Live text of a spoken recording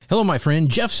Hello, my friend.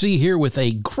 Jeff C. here with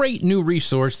a great new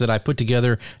resource that I put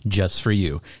together just for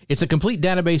you. It's a complete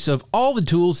database of all the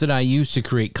tools that I use to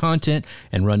create content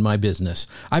and run my business.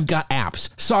 I've got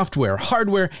apps, software,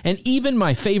 hardware, and even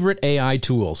my favorite AI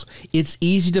tools. It's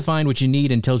easy to find what you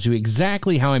need and tells you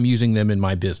exactly how I'm using them in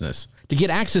my business. To get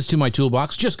access to my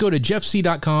toolbox, just go to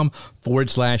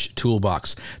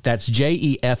jeffc.com/toolbox. That's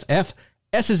JEFF.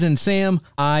 S as in Sam,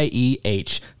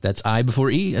 I-E-H. That's I before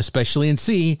E, especially in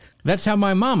C. That's how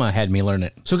my mama had me learn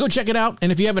it. So go check it out,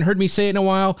 and if you haven't heard me say it in a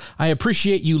while, I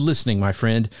appreciate you listening, my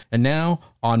friend. And now,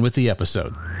 on with the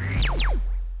episode.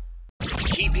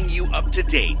 Keeping you up to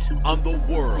date on the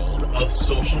world of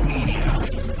social media.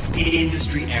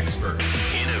 Industry experts,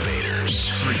 innovators,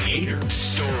 creators,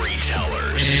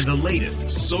 storytellers, and the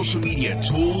latest social media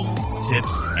tools,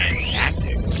 tips, and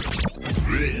tactics.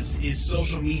 This is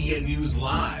Social Media News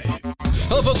Live.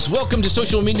 Hello, folks. Welcome to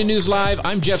Social Media News Live.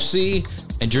 I'm Jeff C.,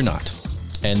 and you're not.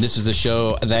 And this is the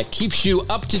show that keeps you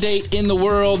up to date in the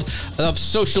world of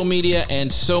social media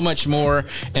and so much more.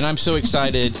 And I'm so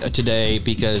excited today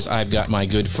because I've got my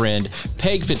good friend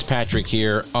Peg Fitzpatrick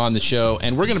here on the show,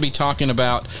 and we're going to be talking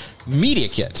about media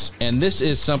kits. And this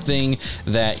is something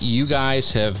that you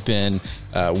guys have been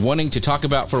wanting to talk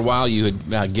about for a while. You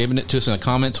had given it to us in the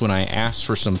comments when I asked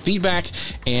for some feedback,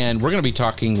 and we're going to be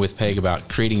talking with Peg about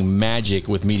creating magic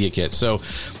with media kits. So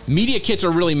media kits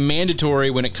are really mandatory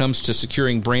when it comes to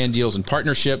securing brand deals and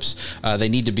partnerships. They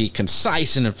need to be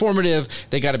concise and informative.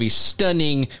 They got to be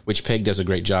stunning, which Peg does a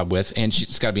great job with, and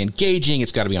it's got to be engaging.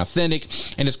 It's got to be authentic,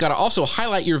 and it's got to also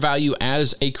highlight your value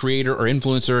as a creator or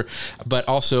influencer, but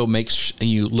also makes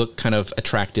you look kind of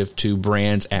attractive to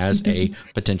brands as a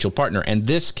potential partner. And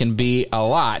this can be a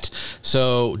lot.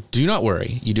 So do not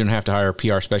worry. You don't have to hire a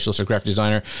PR specialist or graphic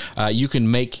designer. You can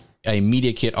make a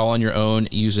media kit all on your own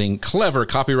using clever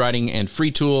copywriting and free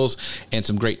tools and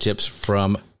some great tips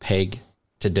from Peg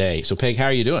today. So Peg, how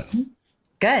are you doing?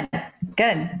 Good.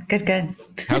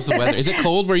 How's the weather? Is it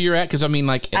cold where you're at? Because I mean,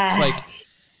 like, it's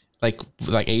like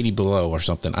 80 below or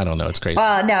something. I don't know. It's crazy.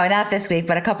 Well, no, not this week,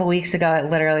 but a couple weeks ago, it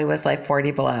literally was like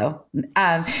 40 below.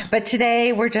 But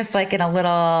today we're just like in a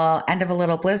little end of a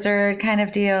little blizzard kind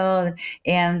of deal.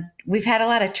 And we've had a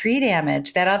lot of tree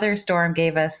damage. That other storm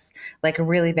gave us like a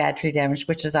really bad tree damage,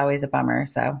 which is always a bummer.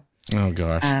 So, oh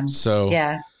gosh.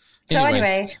 Yeah. So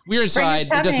anyway, we're inside.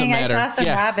 It doesn't matter. I saw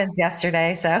some robins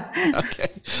yesterday. So okay.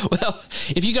 Well,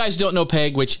 if you guys don't know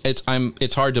Peg, which it's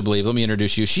hard to believe. Let me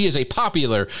introduce you. She is a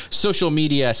popular social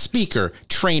media speaker,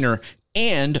 trainer,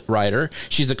 and writer.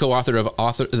 She's the co-author of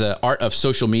The Art of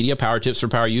Social Media, Power Tips for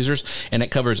Power Users, and it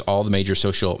covers all the major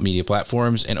social media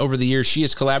platforms. And over the years, she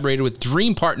has collaborated with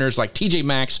dream partners like TJ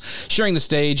Maxx, sharing the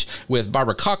stage with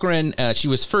Barbara Cochran. She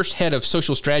was first head of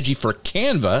social strategy for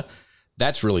Canva.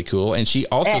 That's really cool. And she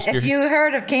also if you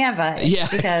heard of Canva, yeah,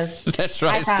 because that's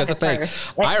right. I found it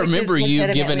first. I remember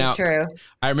you giving out.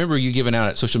 I remember you giving out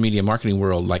at Social Media Marketing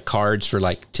World like cards for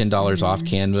like $10 off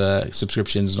Canva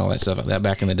subscriptions and all that stuff like that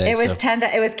back in the day. It was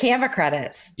It was Canva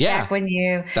credits. Yeah,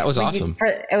 that was awesome.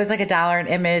 It was like $1 an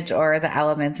image or the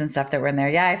elements and stuff that were in there.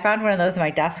 Yeah, I found one of those on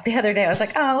my desk the other day. I was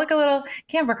like, oh, look, a little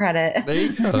Canva credit. There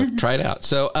you go. Try it out.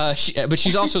 So, but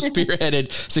she's also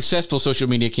spearheaded successful social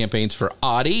media campaigns for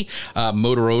Audi,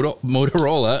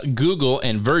 Motorola, Google,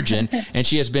 and Virgin, and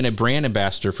she has been a brand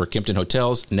ambassador for Kimpton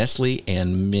Hotels, Nestle,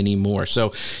 and many more.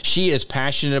 So she is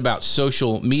passionate about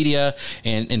social media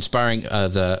and inspiring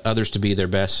the others to be their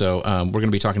best. So we're going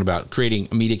to be talking about creating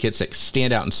media kits that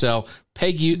stand out and sell.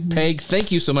 Peg,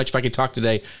 thank you so much. If I could talk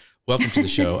today, welcome to the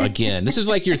show again. This is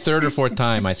like your third or fourth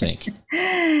time, I think.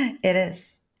 It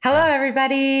is. Hello,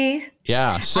 everybody.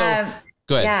 Yeah. So.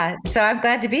 Go ahead. Yeah, so I'm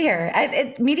glad to be here.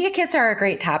 Media kits are a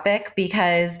great topic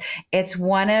because it's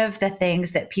one of the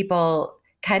things that people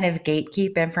kind of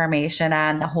gatekeep information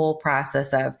on, the whole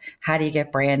process of how do you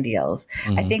get brand deals.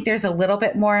 Mm-hmm. I think there's a little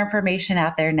bit more information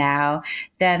out there now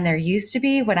than there used to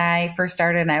be when I first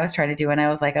started and I was trying to do, and I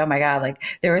was like, oh my God, like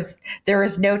there was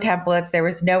no templates, there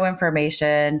was no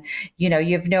information, you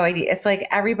have no idea. It's like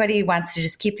everybody wants to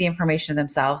just keep the information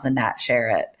themselves and not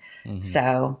share it. Mm-hmm.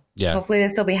 So hopefully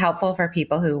this will be helpful for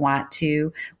people who want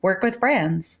to work with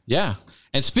brands. Yeah.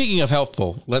 And speaking of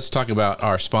helpful, let's talk about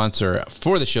our sponsor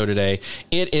for the show today.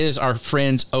 It is our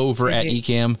friends over at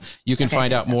Ecamm. You can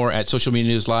find out more at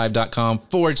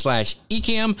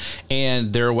socialmedianewslive.com/Ecamm.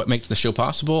 And they're what makes the show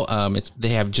possible. They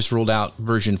have just rolled out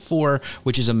version 4,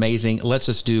 which is amazing. Lets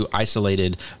us do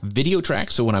isolated video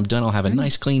tracks. So when I'm done, I'll have a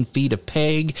nice clean feed of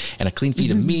Peg and a clean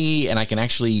feed of me, and I can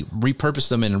actually repurpose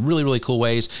them in really, really cool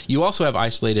ways. You also have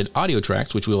isolated audio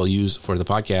tracks, which we'll use for the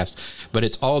podcast, but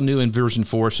it's all new in version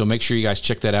 4. So make sure you guys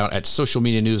check that out at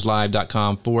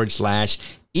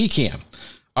socialmedianewslive.com/Ecamm.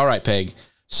 All right, Peg.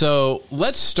 So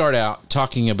let's start out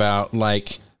talking about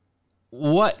like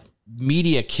what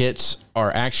media kits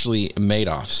are actually made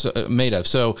of.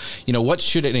 So, what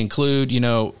should it include?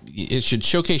 It should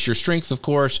showcase your strengths, of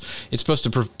course. It's supposed to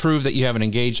prove that you have an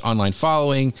engaged online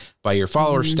following by your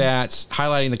follower stats,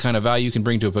 highlighting the kind of value you can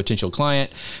bring to a potential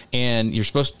client. And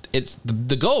it's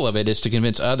the goal of it is to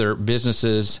convince other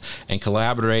businesses and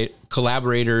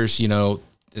collaborators,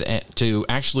 to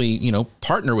actually,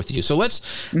 partner with you. So let's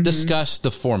discuss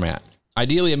the format.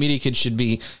 Ideally, a media kit should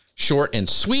be short and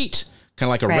sweet, kind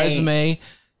of like a resume.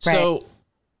 So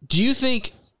do you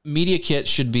think media kit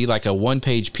should be like a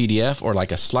one-page PDF or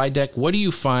like a slide deck? What do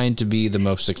you find to be the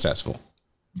most successful?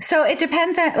 So it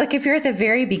depends on, like, if you're at the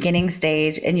very beginning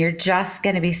stage and you're just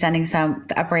going to be sending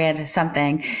a brand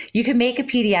something, you can make a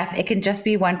PDF. It can just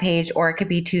be one page or it could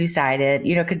be two-sided.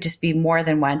 It could just be more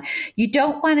than one. You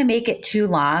don't want to make it too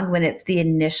long when it's the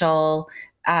initial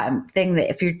thing that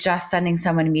if you're just sending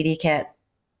someone a media kit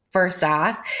first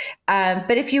off.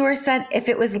 But if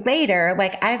it was later,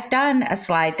 like I've done a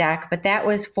slide deck, but that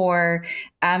was for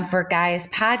Guy's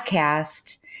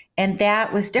podcast. And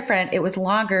that was different. It was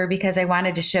longer because I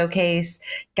wanted to showcase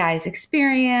Guy's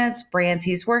experience, brands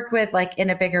he's worked with, like in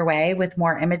a bigger way with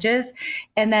more images.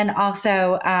 And then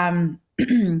also, I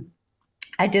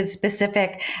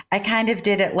kind of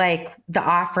did it like the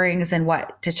offerings and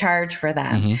what to charge for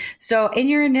them. So in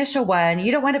your initial one,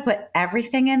 you don't want to put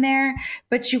everything in there,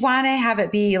 but you want to have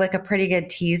it be like a pretty good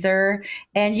teaser.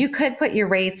 And you could put your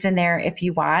rates in there if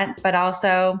you want, but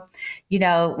also,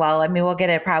 we'll get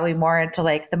it probably more into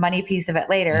like the money piece of it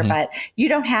later, but you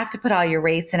don't have to put all your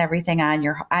rates and everything on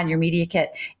your media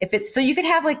kit. So you could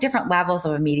have like different levels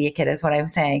of a media kit is what I'm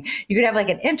saying. You could have like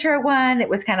an intro one that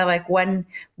was kind of like one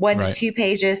to 2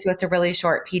 pages. So it's a really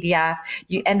short PDF.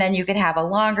 And then you could have a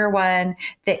longer one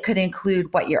that could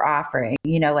include what you're offering.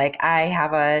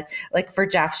 Like for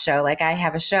Jeff's show, like I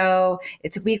have a show,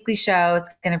 it's a weekly show.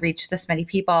 It's going to reach this many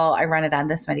people. I run it on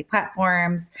this many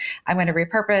platforms. I'm going to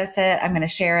repurpose it. I'm going to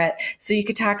share it. So you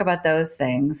could talk about those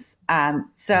things.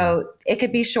 So it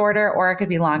could be shorter or it could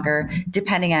be longer,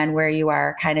 depending on where you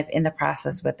are kind of in the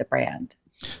process with the brand.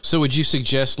 So would you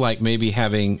suggest like maybe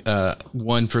having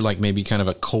one for like maybe kind of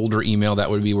a colder email?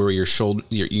 That would be where your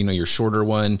shorter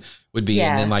one would be.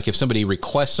 And then like if somebody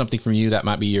requests something from you, that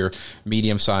might be your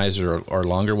medium size or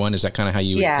longer one. Is that kind of how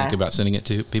you would think about sending it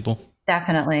to people?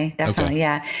 Definitely. Okay.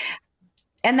 Yeah.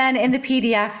 And then in the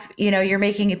PDF, you're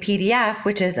making a PDF,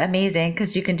 which is amazing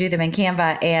because you can do them in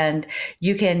Canva and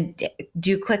you can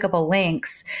do clickable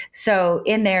links. So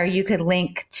in there, you could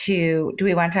link to, do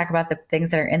we want to talk about the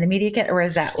things that are in the media kit or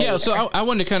is that? Yeah. So I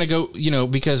wanted to kind of go,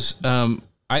 because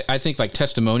I think like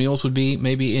testimonials would be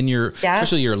maybe in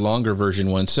especially your longer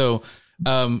version one. So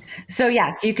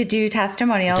yes, you could do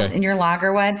testimonials in your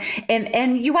longer one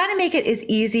and you want to make it as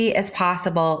easy as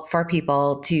possible for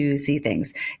people to see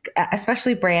things,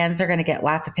 especially brands are going to get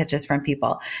lots of pitches from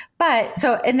people. But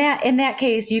so in that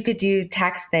case, you could do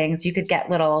text things. You could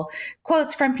get little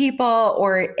quotes from people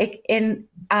or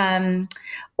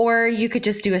you could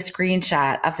just do a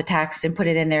screenshot of the text and put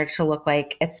it in there to look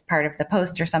like it's part of the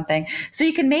post or something. So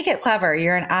you can make it clever.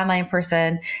 You're an online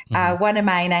person. One of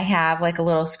mine, I have like a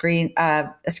little a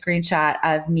screenshot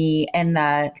of me in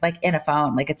a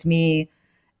phone. Like it's me.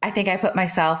 I think I put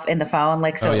myself in the phone.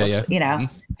 Like, so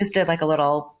just did like a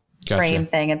little frame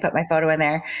thing and put my photo in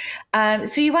there.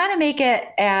 So you want to make it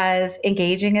as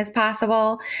engaging as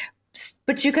possible.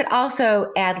 But you could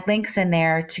also add links in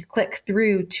there to click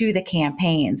through to the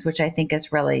campaigns, which I think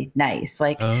is really nice.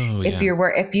 Like if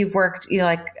you've worked,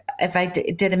 like if I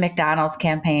did a McDonald's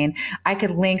campaign, I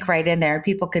could link right in there.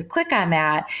 People could click on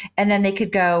that and then they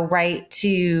could go right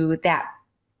to that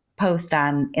post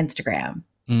on Instagram.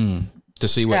 To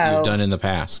see what you've done in the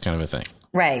past, kind of a thing.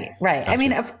 Right. Gotcha. I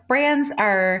mean, if brands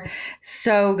are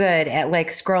so good at like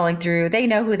scrolling through, they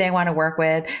know who they want to work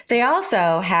with. They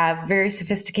also have very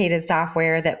sophisticated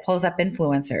software that pulls up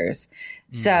influencers.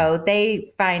 So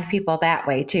they find people that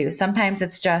way too. Sometimes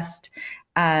it's just,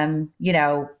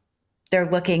 they're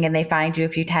looking and they find you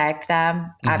if you tagged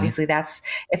them. Obviously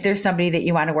if there's somebody that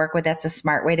you want to work with, that's a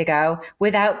smart way to go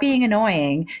without being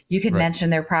annoying. You can mention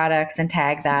their products and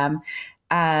tag them.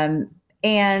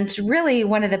 And really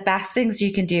one of the best things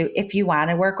you can do if you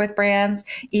want to work with brands,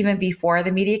 even before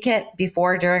the media kit,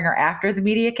 before, during, or after the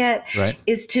media kit,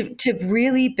 is to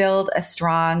really build a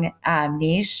strong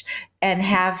niche and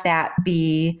have that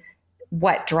be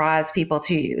what draws people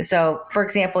to you. So for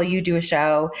example, you do a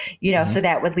show, so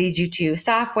that would lead you to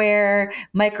software,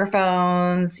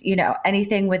 microphones,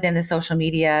 anything within the social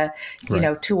media,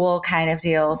 tool kind of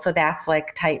deal. So that's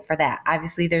like tight for that.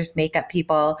 Obviously there's makeup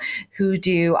people who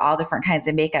do all different kinds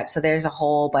of makeup. So there's a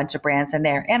whole bunch of brands in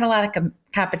there and a lot of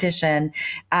competition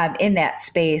in that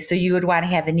space. So you would want to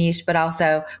have a niche, but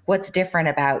also what's different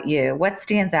about you, what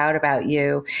stands out about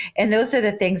you. And those are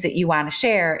the things that you want to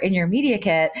share in your media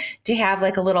kit to have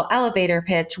like a little elevator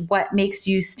pitch. What makes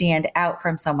you stand out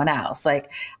from someone else?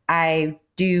 Like I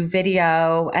do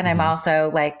video and I'm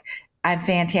also like, I'm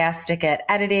fantastic at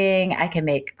editing. I can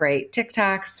make great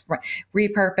TikToks,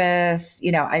 repurpose,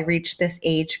 I reach this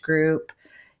age group.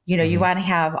 You want to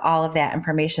have all of that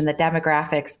information, the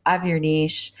demographics of your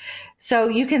niche. So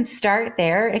you can start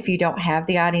there if you don't have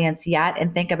the audience yet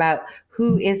and think about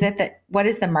what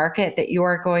is the market that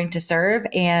you're going to serve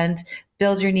and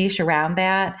build your niche around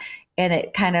that. And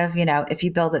it kind of, if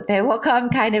you build it, they will come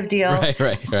kind of deal.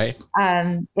 Right.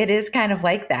 It is kind of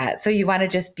like that. So you want to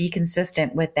just be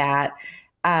consistent with that.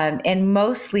 And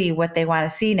mostly what they want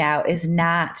to see now is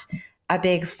not a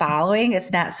big following.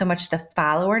 It's not so much the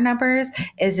follower numbers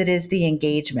as it is the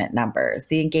engagement numbers,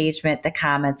 the engagement, the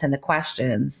comments, and the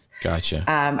questions. Gotcha.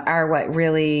 Are what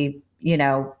really,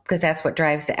 because that's what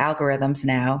drives the algorithms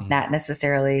now, not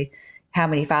necessarily how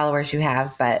many followers you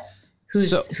have, but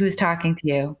who's talking to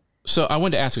you. So I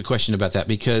wanted to ask a question about that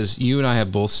because you and I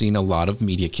have both seen a lot of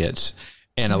media kits,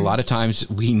 and a lot of times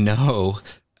we know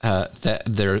that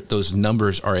those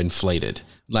numbers are inflated.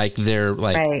 Like they're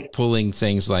like pulling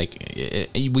things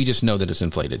we just know that it's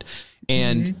inflated.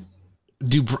 And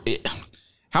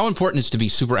how important is it to be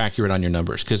super accurate on your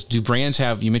numbers? Because do brands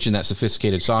have, you mentioned that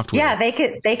sophisticated software. Yeah, they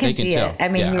can see tell. It. I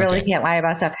mean, you really can't lie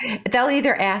about stuff. They'll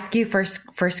either ask you for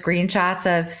screenshots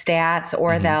of stats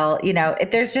or they'll,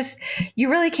 there's just, you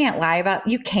really can't lie about,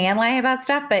 you can lie about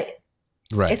stuff, but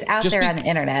it's out there on the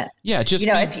internet. Yeah. Just,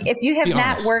 if you have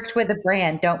not worked with a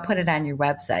brand, don't put it on your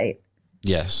website.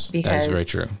 Yes, that is very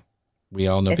true. We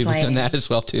all know people have done that as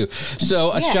well, too.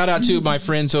 So a shout out to my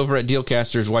friends over at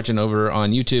Dealcasters watching over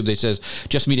on YouTube. They says,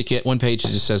 just Media Kit, one page that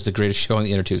just says the greatest show on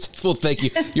the internet. Well, thank you.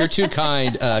 You're too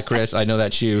kind, Chris. I know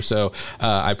that's you. So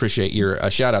I appreciate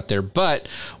your shout out there. But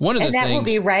one of the things. And that will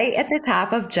be right at the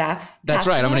top of Jeff's. That's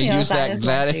right. I'm going to use that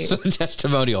as a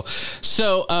testimonial.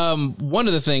 So one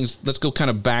of the things, let's go kind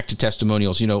of back to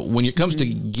testimonials. When it comes to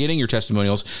getting your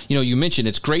testimonials, you mentioned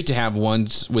it's great to have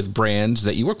ones with brands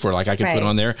that you work for. Like I could put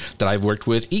on there that I've worked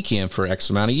with Ecamm for X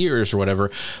amount of years or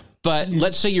whatever. But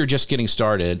let's say you're just getting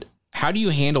started. How do you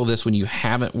handle this when you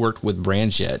haven't worked with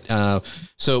brands yet?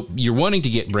 So you're wanting to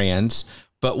get brands,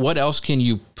 but what else can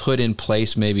you put in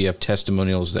place maybe of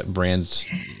testimonials that brands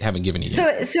haven't given you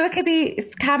yet? So it could be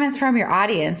comments from your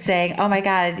audience saying, oh my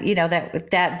God,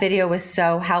 that video was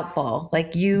so helpful.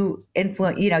 Like you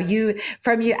influence,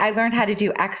 I learned how to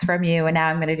do X from you. And now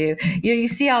I'm going to do, you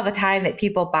see all the time that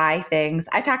people buy things.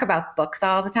 I talk about books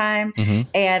all the time.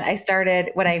 And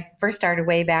when I first started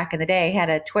way back in the day, had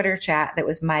a Twitter chat that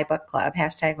was my book club,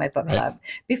 #mybookclub.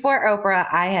 Before Oprah,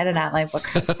 I had an online book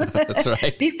club. That's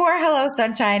right. Before Hello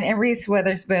Sunshine and Reese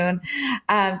Witherspoon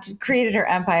created her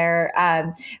empire.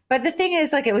 But the thing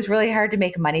is, it was really hard to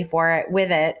make money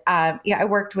with it. I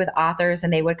worked with authors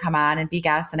and they would come on and be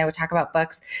guests and I would talk about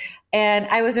books. And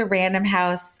I was a Random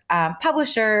House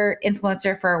publisher,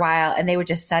 influencer for a while, and they would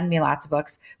just send me lots of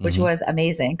books, which was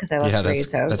amazing because I love to read.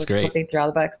 So that's great. Flipping through all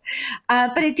the books,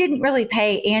 but it didn't really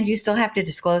pay, and you still have to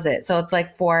disclose it. So it's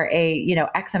like for a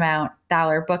X amount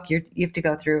dollar book, you have to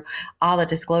go through all the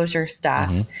disclosure stuff.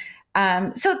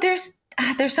 So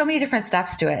there's so many different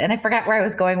steps to it. And I forgot where I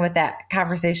was going with that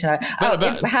conversation. How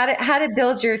to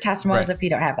build your testimonials if you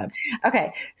don't have them.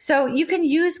 Okay. So you can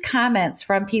use comments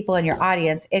from people in your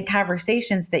audience in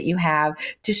conversations that you have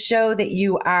to show that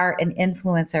you are an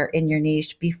influencer in your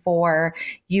niche before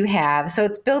you have. So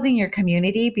it's building your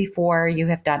community before you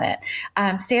have done it.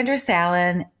 Sandra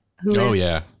Salen, who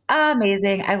is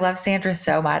amazing. I love Sandra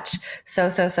so much. So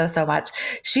much.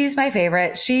 She's my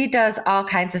favorite. She does all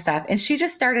kinds of stuff. And she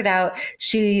just started out,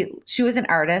 she was an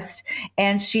artist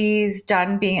and she's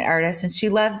done being an artist and she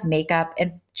loves makeup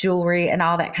and jewelry and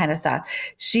all that kind of stuff.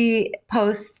 She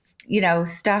posts,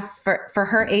 stuff for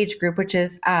her age group, which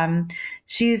is,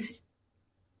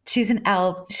 she's an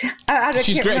L.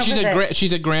 She's great.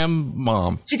 She's a gram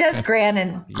mom. She does grand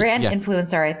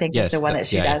influencer, I think is the one that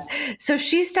she does. So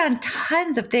she's done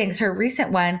tons of things. Her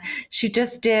recent one, she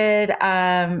just did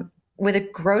with a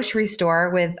grocery store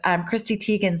with Christy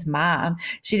Teigen's mom.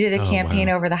 She did a campaign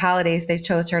over the holidays. They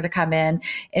chose her to come in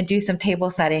and do some table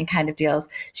setting kind of deals.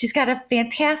 She's got a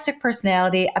fantastic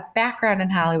personality, a background in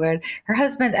Hollywood. Her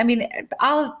husband, I mean,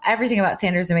 everything about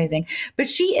Sandra is amazing, but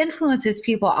she influences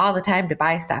people all the time to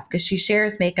buy stuff because she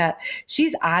shares makeup.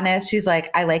 She's honest. She's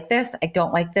like, I like this. I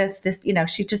don't like this.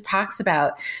 She just talks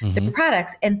about the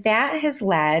products. And that has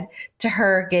led to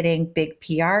her getting big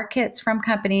PR kits from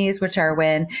companies, which are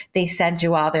when they send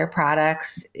you all their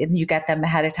products and you get them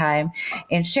ahead of time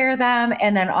and share them.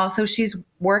 And then also she's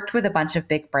worked with a bunch of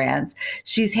big brands.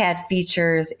 She's had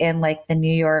features in like the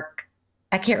New York,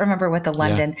 I can't remember what the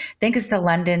London, I think it's the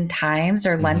London Times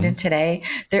or London Today,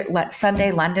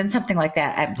 Sunday London, something like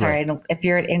that. I'm sorry. If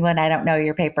you're in England, I don't know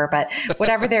your paper, but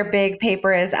whatever their big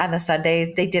paper is on the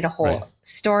Sundays, they did a whole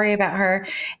story about her.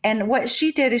 And what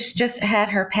she did is she just had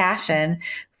her passion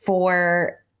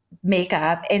for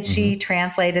makeup and she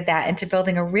translated that into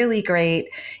building a really great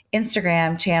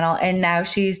Instagram channel. And now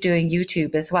she's doing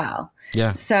YouTube as well.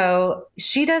 Yeah. So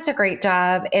she does a great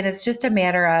job. And it's just a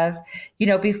matter of,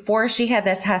 before she had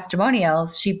the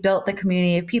testimonials, she built the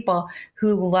community of people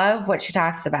who love what she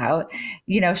talks about.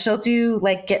 She'll do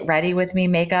like get ready with me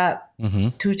makeup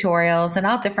tutorials and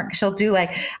all different. She'll do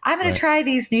like, I'm going to try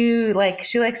these new, like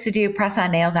she likes to do press on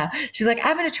nails now. She's like,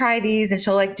 I'm going to try these, and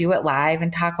she'll like do it live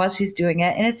and talk while she's doing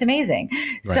it. And it's amazing.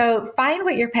 Right. So find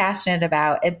what you're passionate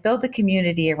about and build the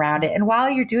community around it. And while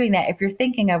you're doing that, if you're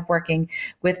thinking of working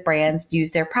with brands, use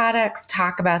their products,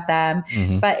 talk about them.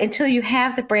 But until you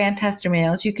have the brand testimonials,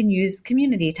 you can use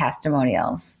community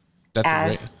testimonials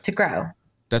to grow.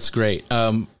 That's great.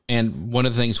 And one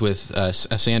of the things with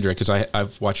Sandra, because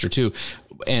I've watched her too,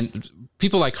 and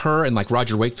people like her and like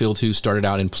Roger Wakefield, who started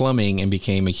out in plumbing and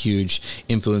became a huge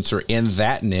influencer in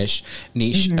that niche,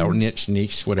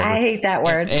 whatever. I hate that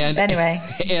word. And anyway.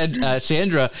 And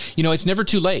Sandra, it's never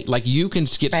too late. Like you can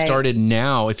get started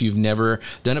now if you've never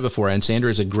done it before. And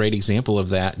Sandra is a great example of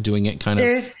that, doing it kind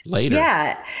of later.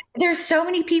 Yeah. There's so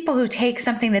many people who take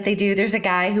something that they do. There's a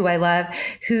guy who I love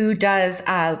who does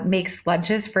makes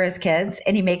lunches for his kids,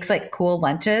 and he makes like cool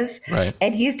lunches. Right.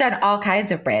 And he's done all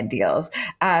kinds of brand deals.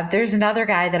 There's another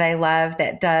guy that I love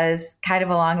that does kind of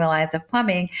along the lines of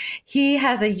plumbing. He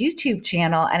has a YouTube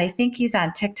channel, and I think he's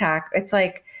on TikTok. It's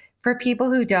like for people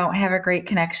who don't have a great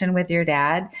connection with your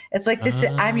dad. It's like this,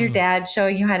 I'm your dad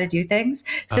showing you how to do things.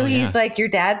 So he's like, your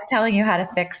dad's telling you how to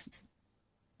fix,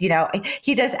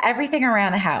 he does everything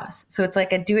around the house. So it's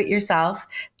like a do-it-yourself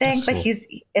thing, but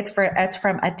it's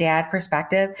from a dad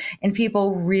perspective, and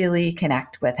people really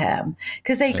connect with him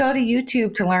because they go to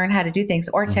YouTube to learn how to do things,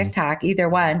 or TikTok, either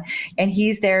one. And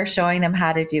he's there showing them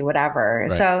how to do whatever.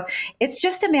 Right. So it's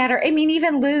just a matter. I mean,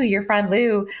 even Lou, your friend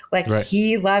Lou,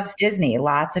 he loves Disney.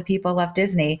 Lots of people love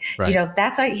Disney. Right.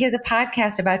 That's why he has a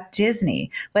podcast about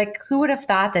Disney. Like, who would have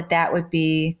thought that would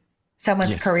be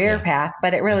someone's career path,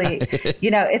 but it really,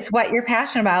 it's what you're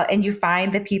passionate about, and you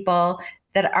find the people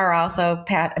that are also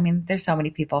there's so many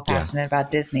people passionate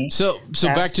about Disney. So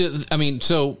back to,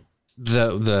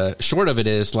 the short of it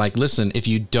is like, listen, if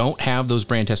you don't have those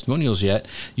brand testimonials yet,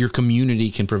 your community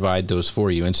can provide those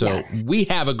for you. And so we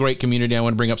have a great community. I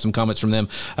want to bring up some comments from them.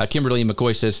 Kimberly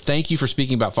McCoy says, thank you for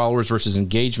speaking about followers versus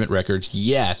engagement records.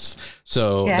 Yes.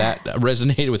 So that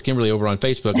resonated with Kimberly over on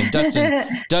Facebook. And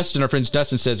Dustin, our friend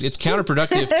Dustin, says it's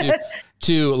counterproductive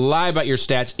to lie about your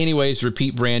stats. Anyways,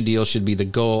 repeat brand deals should be the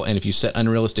goal. And if you set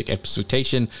unrealistic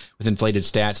expectation with inflated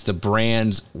stats, the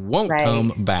brands won't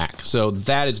come back. So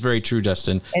that is very true,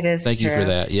 Dustin. It is. Thank you for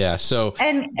that. Yeah. So,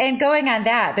 and going on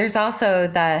that, there's also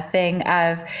the thing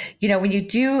of, when you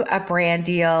do a brand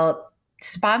deal,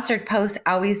 sponsored posts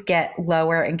always get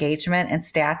lower engagement and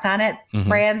stats on it.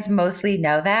 Brands mostly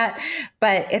know that,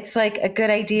 but it's like a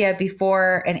good idea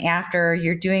before and after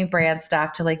you're doing brand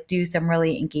stuff to like do some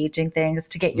really engaging things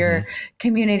to get your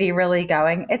community really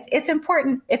going. It's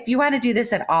important. If you want to do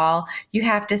this at all, you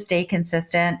have to stay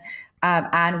consistent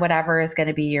on whatever is going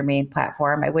to be your main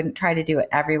platform. I wouldn't try to do it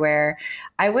everywhere.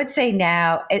 I would say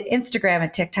now Instagram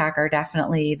and TikTok are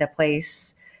definitely the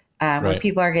place where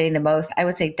people are getting the most. I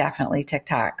would say definitely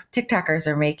TikTok. TikTokers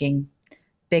are making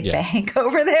big bank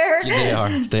over there.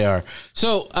 They are.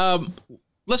 So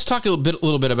let's talk a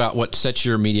little bit about what sets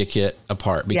your media kit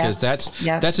apart, because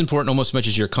that's important almost as much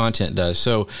as your content does.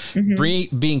 So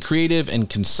being creative and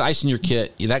concise in your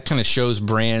kit, that kind of shows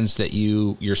brands that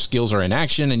your skills are in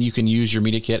action, and you can use your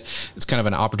media kit. It's kind of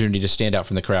an opportunity to stand out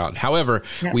from the crowd. However,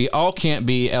 we all can't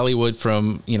be Ellie Wood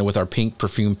from, with our pink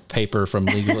perfume paper from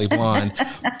Legally Blonde.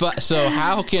 But so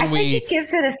how can we? It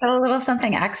gives it a little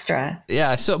something extra.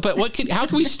 Yeah. So, but how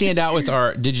can we stand out with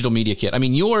our digital media kit? I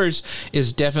mean, yours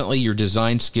is definitely your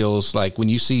design skills. Like when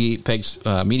you see Peg's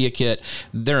media kit,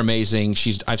 they're amazing.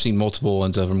 I've seen multiple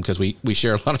ones of them because we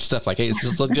share a lot of stuff like, hey, does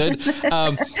this look good?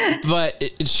 But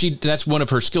that's one of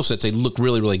her skill sets. They look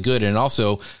really, really good. And it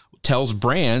also tells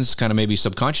brands kind of maybe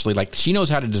subconsciously, like she knows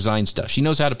how to design stuff. She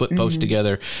knows how to put posts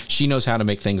together. She knows how to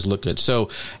make things look good. So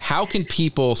how can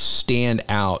people stand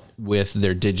out with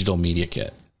their digital media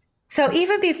kit? So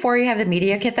even before you have the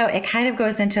media kit, though, it kind of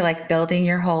goes into like building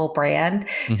your whole brand.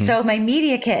 So my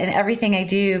media kit and everything I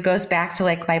do goes back to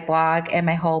like my blog and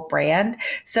my whole brand.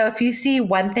 So if you see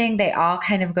one thing, they all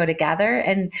kind of go together,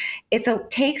 and it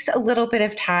takes a little bit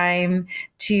of time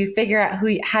to figure out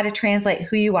how to translate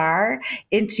who you are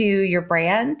into your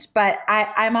brand. But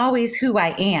I'm always who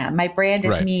I am. My brand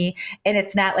is me, and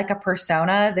it's not like a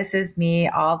persona. This is me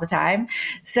all the time.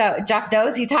 So Jeff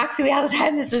knows, he talks to me all the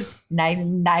time. This is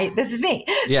this is me.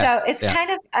 Yeah. So it's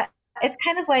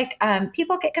kind of like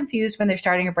people get confused when they're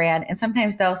starting a brand, and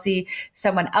sometimes they'll see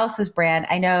someone else's brand.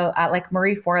 I know like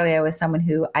Marie Forleo is someone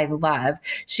who I love.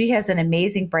 She has an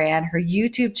amazing brand. Her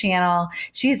YouTube channel,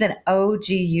 she's an OG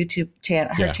YouTube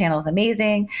channel. Her channel is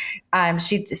amazing.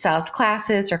 She sells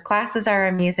classes. Her classes are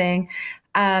amazing.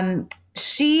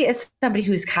 She is somebody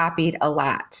who's copied a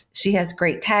lot. She has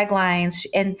great taglines,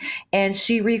 and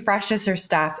she refreshes her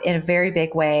stuff in a very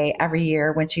big way every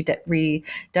year when she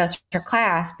redoes her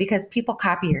class, because people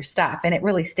copy her stuff and it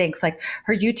really stinks. Like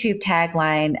her YouTube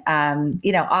tagline,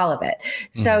 all of it.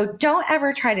 So don't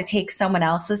ever try to take someone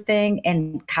else's thing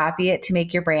and copy it to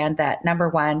make your brand. That, number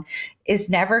one, is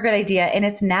never a good idea. And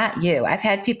it's not you. I've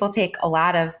had people take a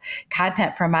lot of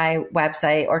content from my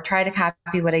website or try to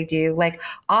copy what I do. Like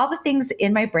all the things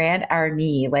in my brand are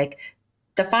me, like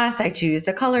the fonts I choose,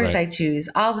 the colors I choose,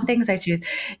 all the things I choose.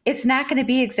 It's not going to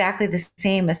be exactly the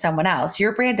same as someone else.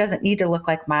 Your brand doesn't need to look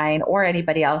like mine or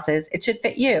anybody else's. It should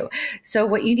fit you. So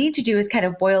what you need to do is kind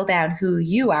of boil down who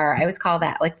you are. I always call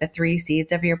that like the 3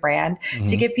 seeds of your brand,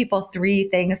 to give people 3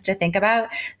 things to think about.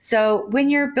 So when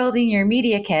you're building your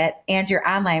media kit and your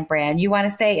online brand, you want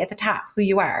to say at the top who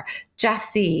you are. Jeff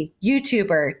C.,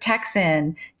 YouTuber,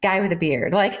 Texan, guy with a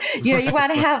beard. Like, you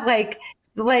want to have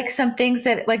like some things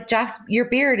that, like, Jeff, your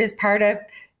beard is part of,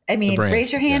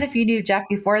 raise your hand if you knew Jeff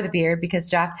before the beard, because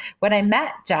Jeff, when I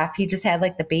met Jeff, he just had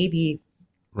like the baby.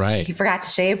 Right. He forgot to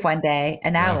shave one day,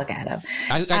 and now look at him.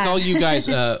 I call you guys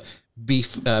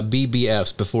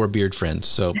BBFs, before beard friends.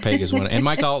 So Peg is one, and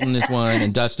Mike Alton is one,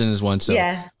 and Dustin is one. So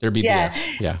they're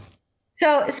BBFs. Yeah.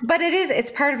 So, but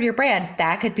it's part of your brand.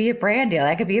 That could be a brand deal.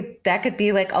 That could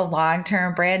be like a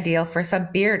long-term brand deal for some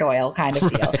beard oil kind of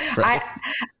deal. Right.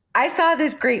 I saw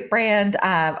this great brand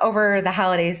over the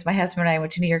holidays. My husband and I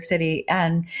went to New York City,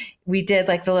 and we did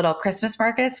like the little Christmas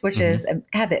markets, which is,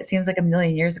 God, that seems like a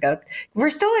million years ago. We're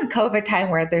still in COVID time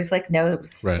where there's like no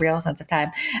real sense of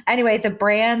time. Anyway, the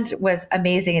brand was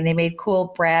amazing, and they made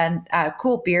cool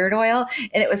beard oil,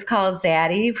 and it was called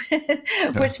Zaddy,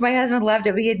 which my husband loved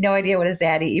it. We had no idea what a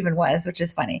Zaddy even was, which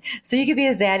is funny. So you could be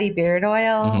a Zaddy beard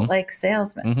oil like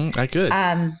salesman. I could.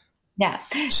 Yeah.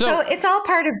 So it's all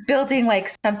part of building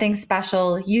like something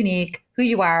special, unique, who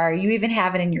you are. You even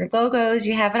have it in your logos.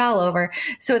 You have it all over.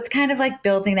 So it's kind of like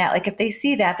building that. Like if they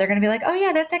see that, they're going to be like, oh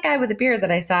yeah, that's that guy with a beard that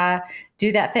I saw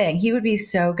do that thing. He would be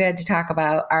so good to talk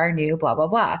about our new blah, blah,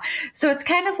 blah. So it's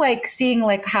kind of like seeing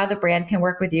like how the brand can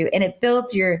work with you, and it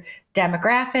builds your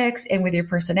demographics and with your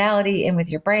personality and with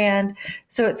your brand.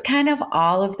 So it's kind of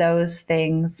all of those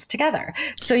things together.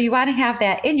 So you want to have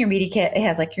that in your media kit. It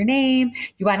has like your name.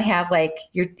 You want to have like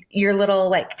your little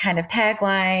like kind of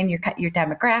tagline, your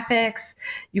demographics.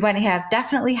 You want to have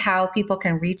definitely how people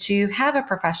can reach you. Have a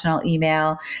professional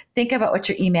email. Think about what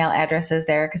your email address is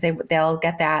there, because they'll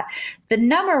get that. The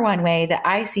number one way that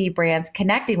I see brands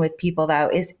connecting with people, though,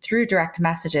 is through direct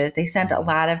messages. They send a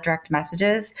lot of direct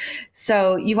messages.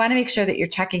 So you want to make sure that you're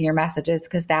checking your messages,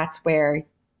 because that's where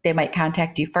they might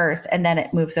contact you first, and then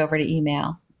it moves over to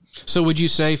email. So would you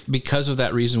say, because of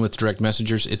that reason with direct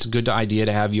messengers, it's a good idea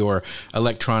to have your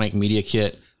electronic media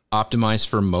kit optimized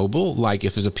for mobile? Like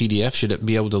if it's a PDF, should it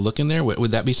be able to look in there?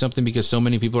 Would that be something, because so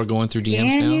many people are going through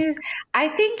DMs now? I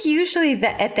think usually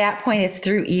at that point it's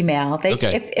through email.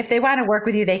 If they want to work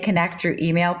with you, they connect through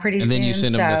email pretty soon. And then you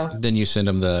send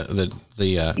them the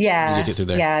media kit through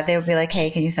there. Yeah, they would be like, hey,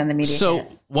 can you send the media kit? So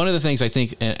one of the things I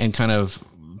think, and kind of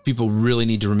people really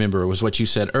need to remember was what you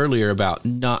said earlier about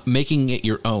not making it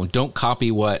your own. Don't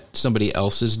copy what somebody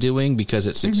else is doing because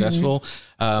it's successful.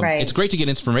 Right. It's great to get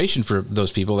inspiration for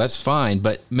those people. That's fine,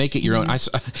 but make it your own.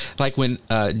 Like when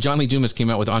John Lee Dumas came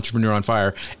out with Entrepreneur on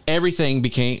Fire, everything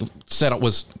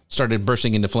started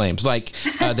bursting into flames. Like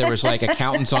there was like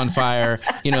accountants on fire,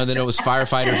 then it was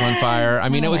firefighters on fire. I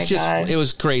mean, it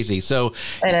was crazy. So,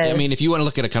 I mean, if you want to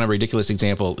look at a kind of ridiculous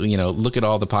example, look at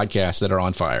all the podcasts that are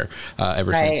on fire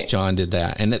ever since John did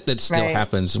that. And that still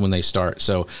happens when they start.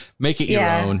 So make it your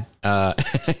own.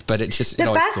 But it just,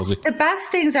 the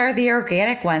best things are the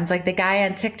organic ones, like the guy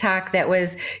on TikTok that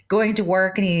was going to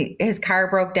work and his car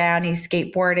broke down, he's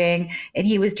skateboarding and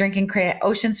he was drinking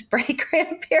Ocean Spray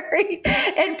cranberry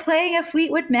and playing a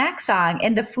Fleetwood Mac song,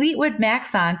 and the Fleetwood Mac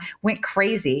song went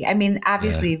crazy. I mean,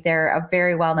 obviously they're a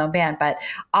very well-known band, but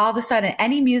all of a sudden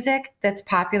any music that's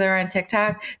popular on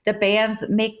TikTok, the bands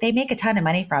make a ton of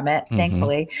money from it,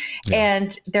 thankfully.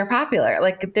 And they're popular.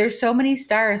 Like there's so many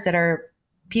stars that are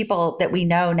people that we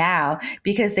know now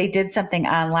because they did something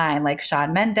online, like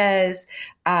Shawn Mendes.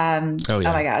 Oh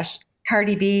my gosh.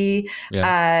 Cardi B,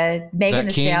 Megan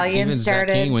Thee Stallion even started.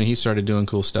 Zach King when he started doing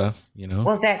cool stuff,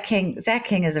 Well, Zach King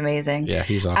is amazing. Yeah,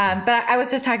 he's awesome. But I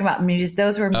was just talking about music.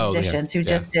 Those were musicians who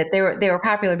just did. They were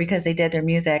popular because they did their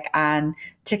music on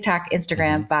TikTok,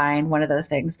 Instagram, Vine, one of those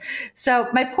things. So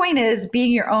my point is,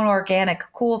 being your own organic,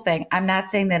 cool thing. I'm not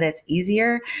saying that it's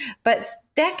easier, but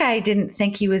that guy didn't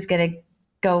think he was going to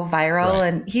go viral,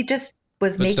 and he just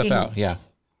was making stuff out. Yeah.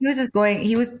 He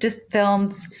was just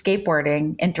filmed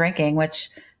skateboarding and drinking, which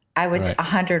I would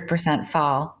 100%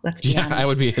 fall. Let's be honest. I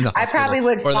would be in the hospital. I probably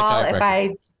would fall if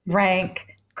I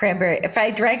drank cranberry. If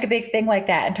I drank a big thing like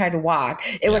that and tried to walk,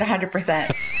 it would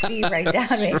 100% be right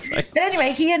down me. Right. But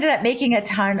anyway, he ended up making a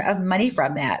ton of money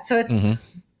from that. So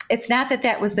it's not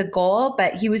that was the goal,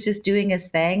 but he was just doing his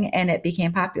thing and it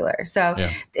became popular. So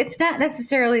it's not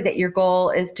necessarily that your goal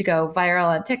is to go viral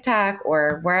on TikTok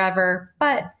or wherever,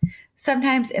 but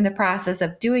sometimes in the process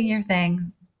of doing your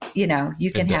thing, you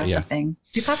can have something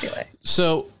be popular.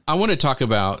 So I want to talk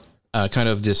about kind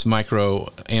of this micro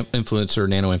influencer,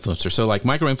 nano influencer. So like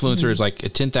micro influencer is like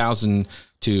 10,000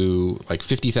 to like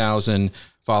 50,000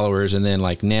 followers. And then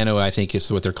like nano, I think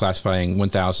is what they're classifying,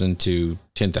 1,000 to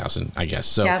 10,000, I guess.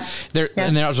 So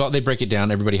and they break it down.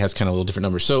 Everybody has kind of a little different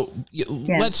numbers. So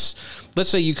let's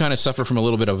say you kind of suffer from a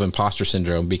little bit of imposter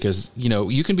syndrome because,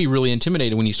 you can be really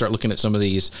intimidated when you start looking at some of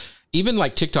these, even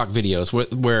like TikTok videos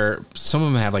where some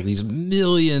of them have like these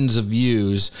millions of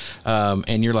views.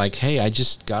 And you're like, hey, I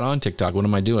just got on TikTok. What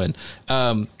am I doing?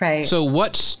 Right. So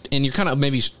and you're kind of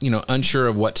maybe, unsure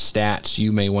of what stats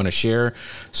you may want to share.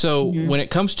 So when it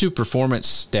comes to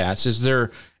performance stats, is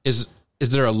there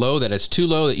a low that it's too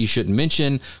low that you shouldn't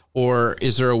mention? Or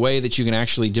is there a way that you can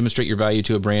actually demonstrate your value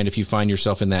to a brand if you find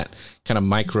yourself in that kind of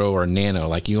micro or nano,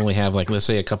 like you only have like, let's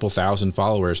say a couple thousand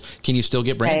followers, can you still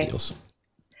get brand deals?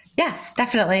 Yes,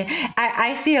 definitely.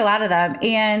 I see a lot of them.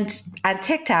 And on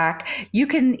TikTok, you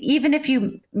can, even if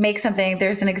you make something,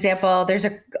 there's an example, there's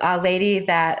a lady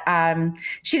that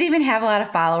she didn't even have a lot of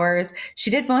followers.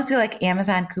 She did mostly like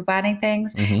Amazon couponing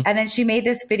things. And then she made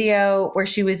this video where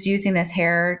she was using this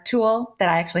hair tool that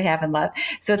I actually have and love.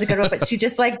 So it's a good one, but she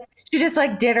just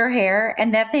did her hair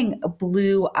and that thing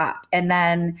blew up. And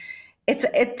then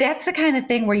that's the kind of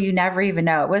thing where you never even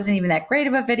know. It wasn't even that great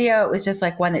of a video. It was just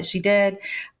like one that she did.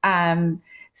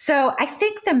 So I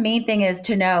think the main thing is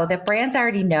to know that brands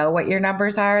already know what your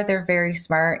numbers are. They're very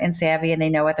smart and savvy and they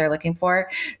know what they're looking for.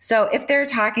 So if they're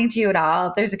talking to you at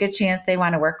all, there's a good chance they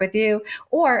want to work with you.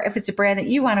 Or if it's a brand that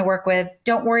you want to work with,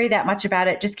 don't worry that much about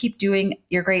it. Just keep doing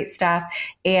your great stuff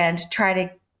and try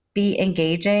to be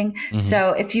engaging.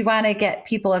 So if you want to get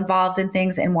people involved in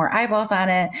things and more eyeballs on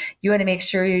it, you want to make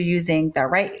sure you're using the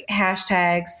right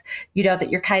hashtags, that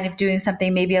you're kind of doing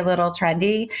something maybe a little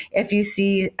trendy. If you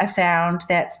see a sound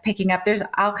that's picking up, there's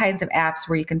all kinds of apps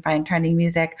where you can find trending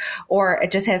music, or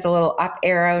it just has a little up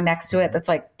arrow next to it that's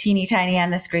like teeny tiny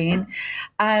on the screen.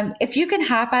 If you can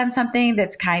hop on something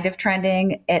that's kind of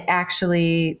trending, it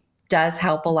actually does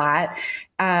help a lot.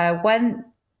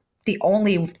 The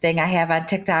only thing I have on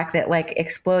TikTok that like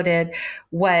exploded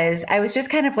was I was just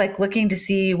kind of like looking to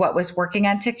see what was working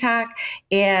on TikTok.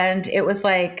 And it was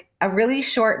like a really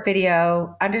short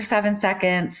video under 7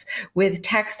 seconds with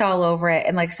text all over it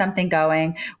and like something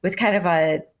going with kind of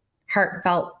a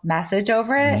heartfelt message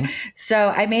over it. So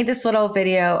I made this little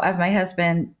video of my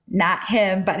husband, not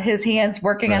him, but his hands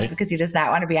working on it because he does not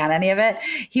want to be on any of it.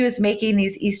 He was making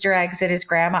these Easter eggs that his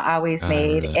grandma always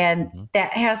made. And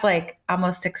that has like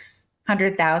almost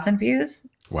 600,000 views.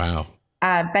 Wow.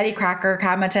 Betty Crocker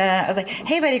commented on it. I was like,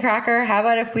 hey, Betty Crocker, how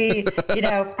about if we,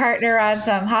 partner on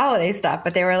some holiday stuff?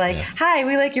 But they were like, hi,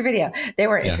 we like your video. They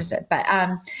weren't interested. But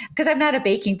because I'm not a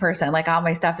baking person, like all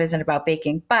my stuff isn't about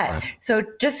baking. But so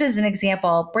just as an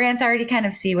example, brands already kind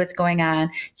of see what's going on.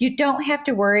 You don't have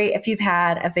to worry if you've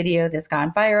had a video that's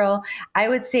gone viral. I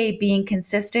would say being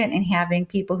consistent and having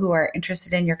people who are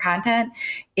interested in your content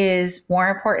is more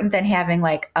important than having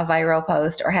like a viral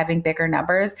post or having bigger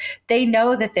numbers. They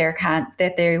know that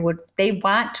they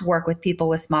want to work with people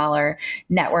with smaller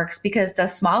networks because the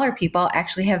smaller people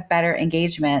actually have better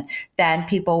engagement than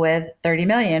people with 30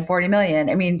 million, 40 million.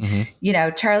 I mean,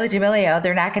 Charli D'Amelio,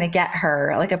 they're not going to get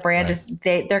her. Like a brand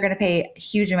they're going to pay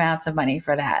huge amounts of money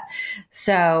for that.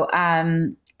 So,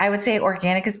 I would say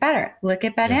organic is better. Look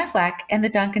at Ben Affleck and the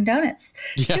Dunkin' Donuts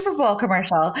Super Bowl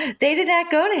commercial. They did not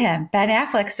go to him. Ben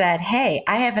Affleck said, hey,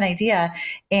 I have an idea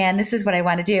and this is what I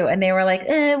want to do. And they were like,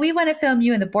 we want to film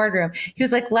you in the boardroom. He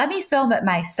was like, let me film it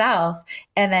myself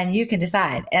and then you can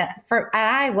decide. And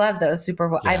I love those Super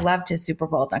Bowl. I loved his Super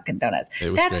Bowl Dunkin' Donuts.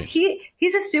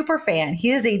 He's a super fan.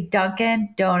 He is a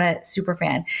Dunkin' Donut super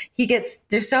fan.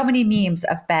 There's so many memes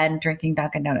of Ben drinking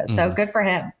Dunkin' Donuts. So good for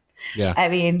him. Yeah. I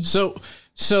mean, so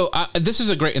this is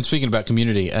a great, and speaking about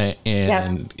community,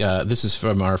 this is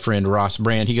from our friend Ross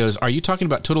Brand. He goes, are you talking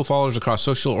about total followers across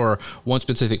social or one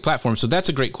specific platform? So that's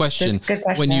a great question. That's a good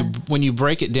question. When you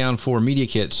break it down for Media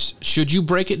Kits, should you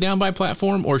break it down by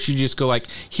platform or should you just go like,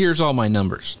 here's all my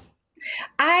numbers?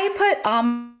 I put,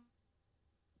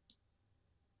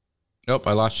 Oh,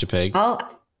 I lost you, Peg. Can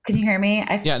you hear me?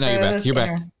 Now you're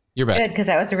back. You're back. Good, because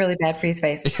that was a really bad freeze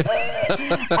face.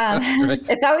 It's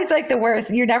always like the worst.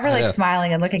 You're never like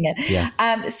smiling and looking at it. Yeah.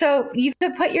 So you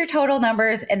could put your total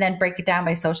numbers and then break it down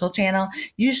by social channel.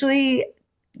 Usually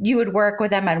you would work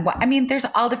with them on there's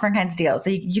all different kinds of deals. So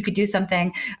you could do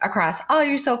something across all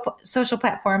your social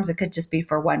platforms. It could just be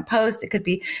for one post. It could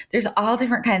be, there's all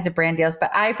different kinds of brand deals,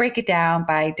 but I break it down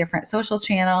by different social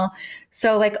channel.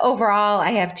 So like overall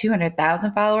I have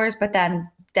 200,000 followers, but then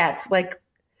that's like,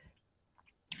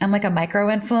 I'm like a micro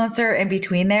influencer in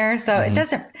between there. So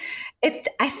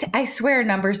I swear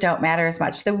numbers don't matter as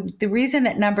much. The reason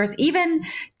that numbers, even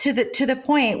to the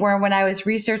point where when I was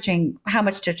researching how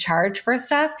much to charge for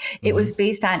stuff, it was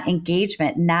based on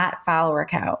engagement, not follower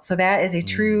count. So that is a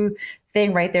true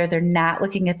thing right there. They're not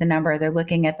looking at the number. They're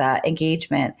looking at the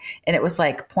engagement, and it was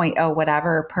like 0.0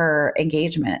 whatever per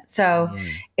engagement. So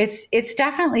it's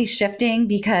definitely shifting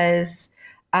because,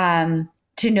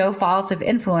 to no faults of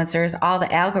influencers, all the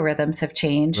algorithms have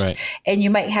changed, and you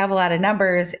might have a lot of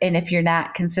numbers. And if you're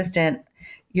not consistent,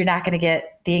 you're not going to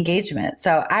get the engagement.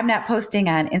 So I'm not posting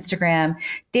on Instagram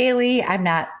daily. I'm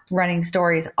not running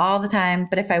stories all the time.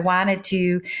 But if I wanted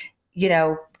to,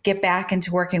 get back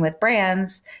into working with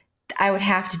brands, I would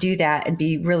have to do that and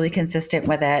be really consistent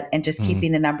with it and just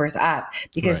keeping the numbers up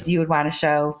because you would want to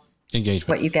show engagement,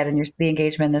 what you get in the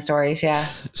engagement in the stories. Yeah.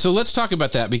 So let's talk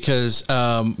about that because,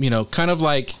 kind of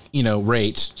like,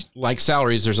 rates, like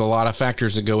salaries, there's a lot of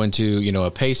factors that go into, a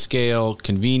pay scale,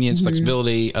 convenience,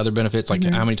 flexibility, other benefits, like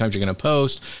how many times you're going to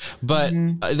post. But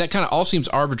that kind of all seems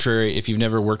arbitrary if you've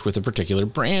never worked with a particular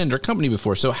brand or company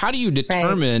before. So how do you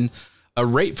determine a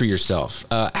rate for yourself?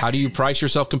 How do you price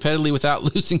yourself competitively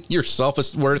without losing your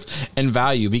self-worth and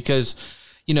value? Because,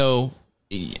 and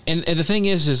the thing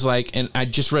is like, and I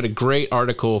just read a great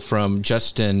article from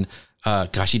Justin,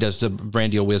 he does the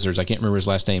Brand Deal Wizards. I can't remember his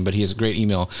last name, but he has a great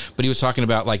email, but he was talking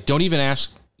about like, don't even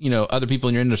ask, other people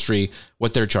in your industry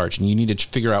what they're charging. You need to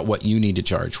figure out what you need to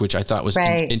charge, which I thought was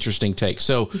an interesting take.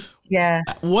 So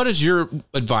what is your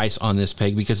advice on this,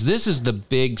 Peg? Because this is the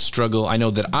big struggle I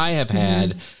know that I have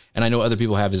had, and I know other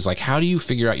people have, is like, how do you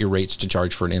figure out your rates to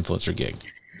charge for an influencer gig?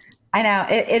 I know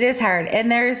it is hard. And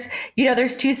there's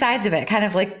two sides of it, kind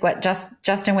of like what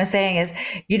Justin was saying is,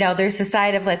 there's the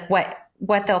side of like what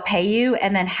they'll pay you.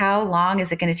 And then how long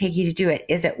is it going to take you to do it?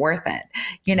 Is it worth it?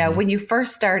 When you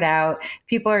first start out,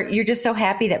 you're just so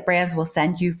happy that brands will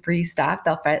send you free stuff.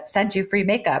 They'll send you free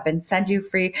makeup and send you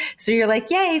free. So you're like,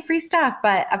 yay, free stuff.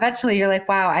 But eventually you're like,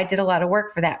 wow, I did a lot of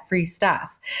work for that free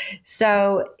stuff.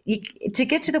 So to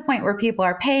get to the point where people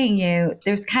are paying you,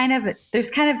 there's kind of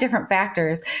different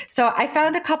factors. So I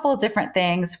found a couple of different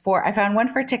things I found one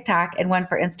for TikTok and one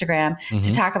for Instagram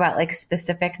to talk about like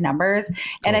specific numbers. Cool.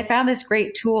 And I found this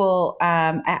great tool.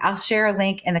 I'll share a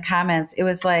link in the comments. It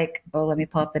was like, let me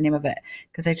pull up the name of it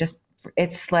because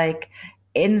it's like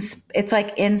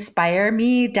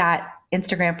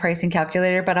InspireMe.Instagram pricing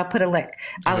calculator, but I'll put a link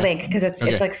because it's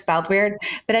like spelled weird.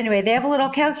 But anyway, they have a little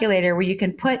calculator where you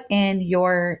can put in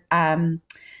your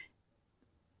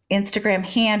Instagram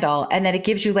handle, and then it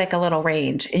gives you like a little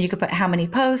range, and you can put how many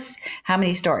posts, how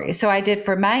many stories. So I did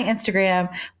for my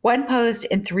Instagram 1 post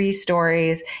and 3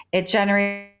 stories. It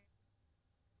generated.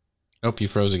 Oh, you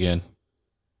froze again.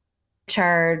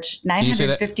 Charge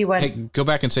 951. Hey, go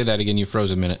back and say that again. You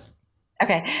froze a minute.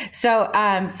 Okay. So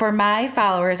for my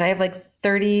followers, I have like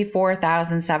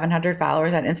 34,700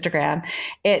 followers on Instagram.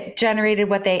 It generated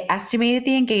what they estimated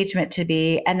the engagement to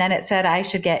be. And then it said I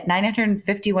should get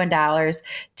 $951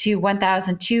 to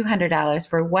 $1,200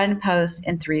 for 1 post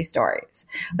and 3 stories.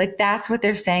 Like that's what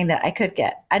they're saying that I could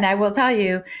get. And I will tell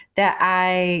you that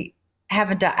I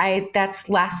haven't done, that's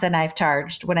less than I've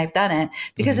charged when I've done it,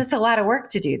 because it's a lot of work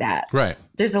to do that. Right.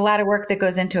 There's a lot of work that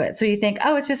goes into it. So you think,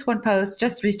 oh, it's just 1 post,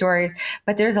 just 3 stories,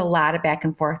 but there's a lot of back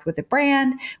and forth with the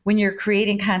brand. When you're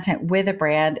creating content with a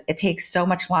brand, it takes so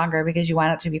much longer because you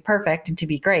want it to be perfect and to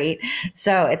be great.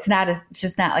 So it's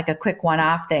just not like a quick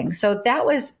one-off thing. So that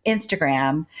was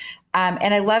Instagram.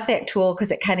 And I love that tool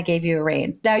because it kind of gave you a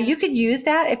range. Now you could use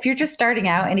that if you're just starting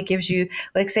out and it gives you,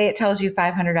 like, say it tells you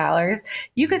 $500.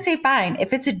 You could say, fine,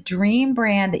 if it's a dream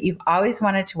brand that you've always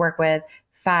wanted to work with,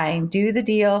 fine, do the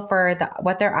deal for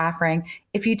what they're offering.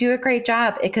 If you do a great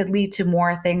job, it could lead to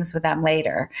more things with them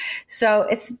later. So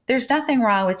there's nothing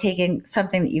wrong with taking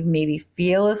something that you maybe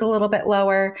feel is a little bit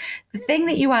lower. The thing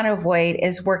that you want to avoid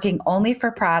is working only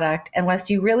for product unless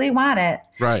you really want it.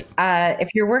 Right. If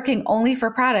you're working only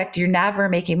for product, you're never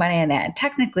making money on that. And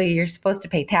technically, you're supposed to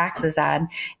pay taxes on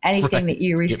anything that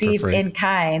you receive in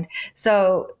kind.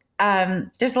 So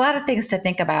there's a lot of things to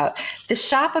think about.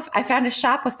 I found a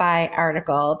Shopify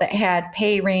article that had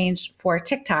pay range for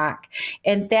TikTok,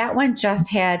 and that one just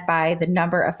had by the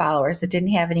number of followers. It didn't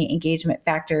have any engagement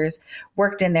factors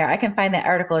worked in there. I can find that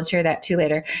article and share that too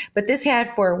later. But this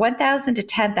had for 1,000 to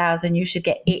 10,000, you should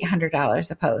get $800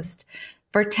 a post.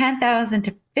 For 10,000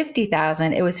 to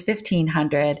 50,000, it was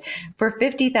 1,500. For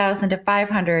 50,000 to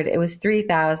 500, it was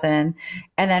 3,000.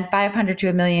 And then 500 to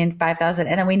a million, 5,000.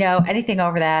 And then we know anything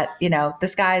over that, the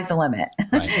sky's the limit.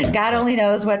 Right. God only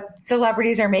knows what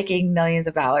celebrities are making millions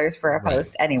of dollars for a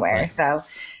post anywhere. Right. So,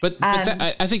 but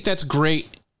I think that's great.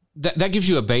 That gives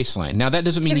you a baseline. Now that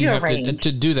doesn't mean you have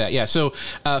to do that. Yeah. So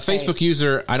Facebook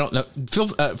user, I don't know.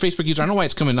 Facebook user, I don't know why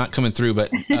it's not coming through,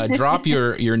 but drop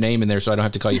your name in there so I don't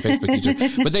have to call you Facebook user.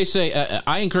 But they say,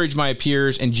 I encourage my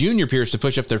peers and junior peers to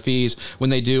push up their fees. When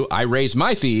they do, I raise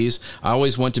my fees. I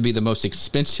always want to be the most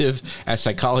expensive, as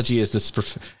psychology is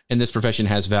in this profession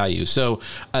has value. So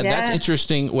that's an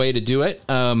interesting way to do it.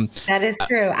 That is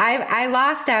true. I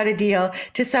lost out a deal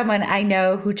to someone I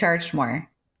know who charged more,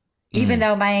 even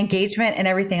though my engagement and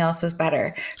everything else was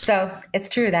better. So it's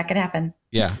true. That can happen.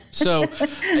 Yeah. So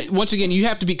once again, you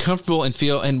have to be comfortable and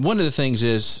feel. And one of the things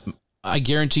is, I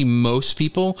guarantee most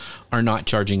people are not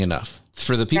charging enough.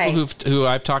 For the people who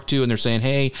I've talked to and they're saying,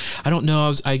 hey, I don't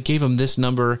know, I gave them this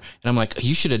number. And I'm like,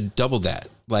 you should have doubled that,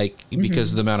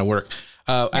 because of the amount of work.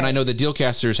 And I know the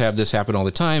Dealcasters have this happen all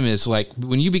the time, is like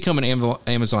when you become an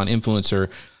Amazon influencer,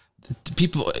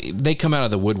 people, they come out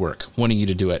of the woodwork wanting you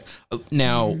to do it.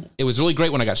 Now, it was really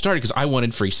great when I got started because I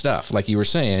wanted free stuff. Like you were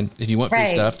saying, if you want free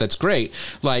stuff, that's great.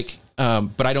 But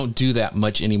I don't do that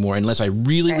much anymore unless I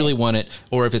really, really want it.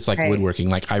 Or if it's like woodworking,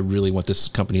 like I really want this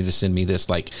company to send me this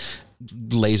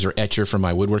laser etcher for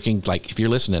my woodworking. Like if you're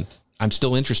listening, I'm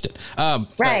still interested.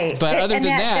 But other than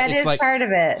that, it's like part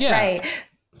of it. Yeah. Right.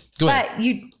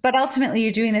 But ultimately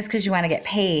you're doing this because you want to get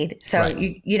paid. So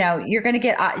you're going to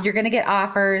get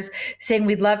offers saying,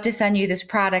 we'd love to send you this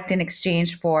product in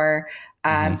exchange for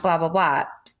blah, blah, blah.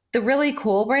 The really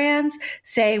cool brands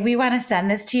say, we want to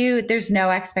send this to you. There's no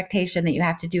expectation that you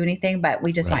have to do anything, but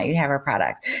we just want you to have our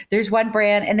product. There's one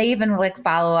brand, and they even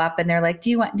follow up, and they're like, do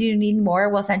you need more?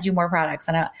 We'll send you more products.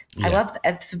 And I love that.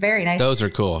 It's very nice. Those are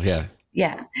cool. Yeah.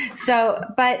 Yeah. So,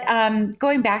 but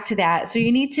going back to that, so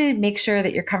you need to make sure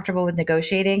that you're comfortable with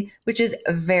negotiating, which is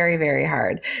very, very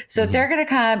hard. So they're going to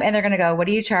come and they're going to go, what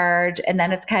do you charge? And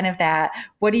then it's kind of that,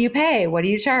 what do you pay? What do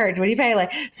you charge? What do you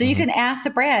pay? So you can ask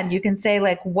the brand, you can say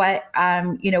what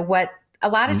a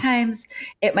lot of times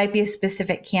it might be a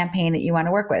specific campaign that you want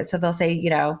to work with. So they'll say,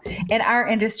 in our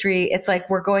industry, it's like,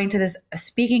 we're going to this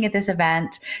speaking at this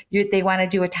event. They want to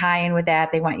do a tie-in with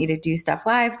that. They want you to do stuff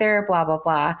live there, blah, blah,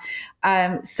 blah.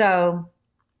 So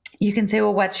you can say,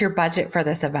 well, what's your budget for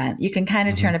this event? You can kind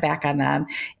of turn it back on them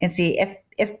and see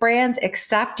if brands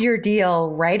accept your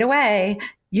deal right away,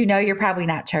 you're probably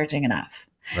not charging enough.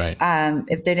 Right.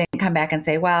 If they didn't come back and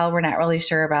say, well, we're not really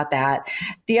sure about that.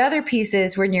 The other piece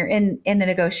is when you're in the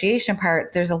negotiation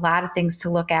part, there's a lot of things to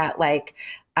look at, like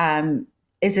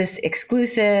is this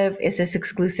exclusive? Is this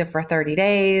exclusive for 30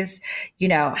 days? You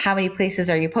know, how many places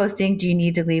are you posting? Do you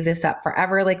need to leave this up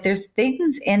forever? Like there's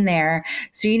things in there.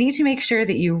 So you need to make sure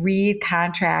that you read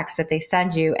contracts that they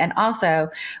send you. And also,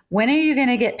 when are you going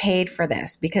to get paid for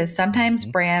this? Because sometimes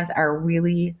brands are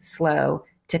really slow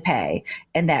to pay,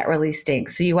 and that really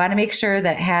stinks. So you want to make sure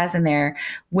that it has in there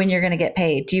when you're going to get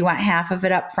paid. Do you want half of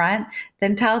it up front?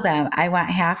 Then tell them, I want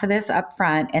half of this up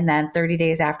front, and then 30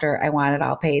 days after I want it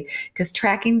all paid. Because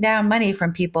tracking down money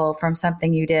from people from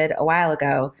something you did a while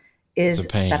ago is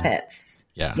the pits.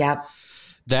 Yeah. Yep.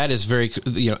 That is very,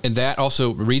 and that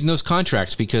also reading those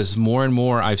contracts, because more and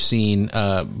more I've seen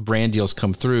brand deals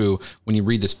come through. When you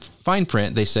read this fine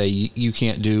print, they say you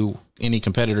can't do any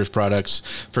competitors' products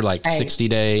for like 60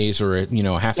 days or,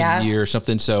 half a year or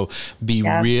something. So be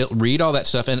real, read all that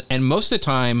stuff. And most of the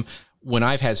time when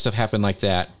I've had stuff happen like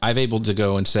that, I've able to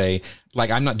go and say, like,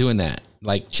 I'm not doing that.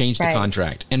 Like, change the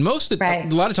contract. And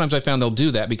a lot of times I found they'll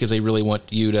do that because they really want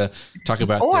you to talk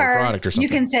about their product or something. You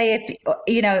can say,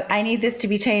 if, I need this to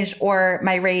be changed, or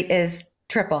my rate is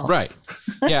triple. Right.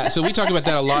 Yeah. So we talk about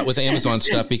that a lot with Amazon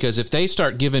stuff, because if they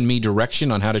start giving me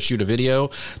direction on how to shoot a video,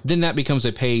 then that becomes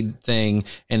a paid thing,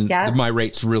 and my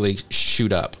rates really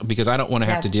shoot up, because I don't want to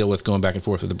have to deal with going back and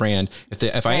forth with the brand.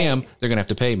 If I am, they're going to have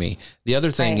to pay me. The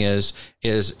other thing is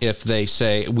if they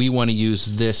say, we want to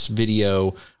use this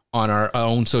video on our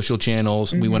own social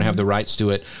channels, we want to have the rights to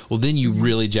it, well, then you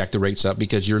really jack the rates up,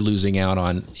 because you're losing out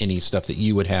on any stuff that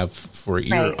you would have for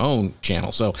your own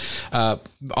channel. So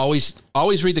always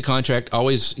read the contract.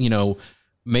 Always,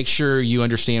 make sure you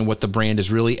understand what the brand is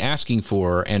really asking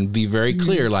for, and be very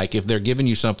clear. Like, if they're giving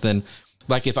you something,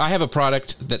 like if I have a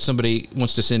product that somebody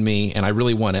wants to send me and I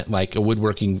really want it, like a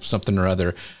woodworking something or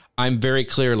other, I'm very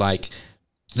clear, like,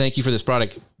 thank you for this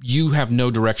product. You have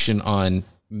no direction on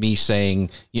me saying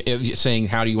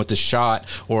how do you want this shot,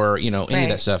 or any of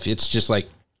that stuff. It's just like,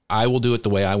 I will do it the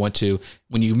way I want to.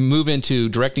 When you move into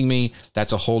directing me,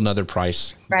 that's a whole nother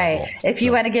price. Right. If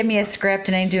you want to give me a script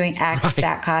and I'm doing X,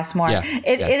 that costs more.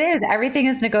 It is. Everything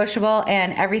is negotiable,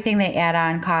 and everything they add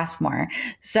on costs more.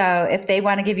 So if they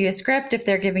want to give you a script, if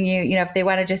they're giving you, if they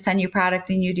want to just send you product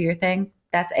and you do your thing,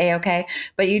 that's A-okay.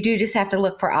 But you do just have to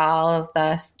look for all of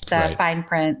the fine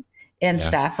print and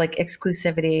stuff, like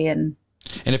exclusivity and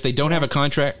if they don't have a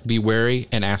contract, be wary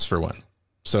and ask for one.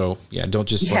 So don't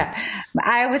just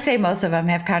I would say most of them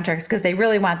have contracts, because they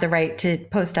really want the right to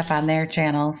post stuff on their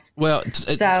channels. Well,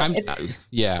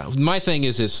 my thing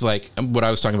is, it's like what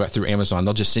I was talking about through Amazon.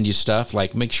 They'll just send you stuff.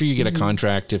 Like, make sure you get a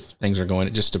contract if things are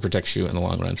going, just to protect you in the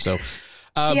long run. So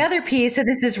the other piece, and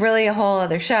this is really a whole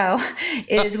other show,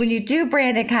 is when you do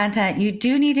branded content, you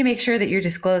do need to make sure that you're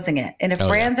disclosing it. And if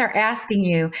brands are asking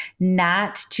you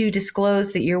not to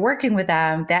disclose that you're working with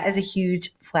them, that is a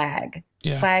huge flag.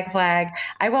 Yeah. Flag.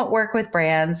 I won't work with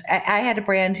brands. I had a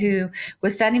brand who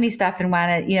was sending me stuff and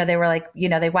wanted, they were like,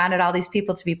 they wanted all these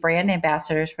people to be brand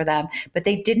ambassadors for them, but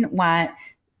they didn't want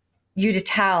you to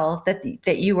tell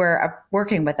that you were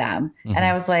working with them. And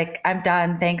I was like, I'm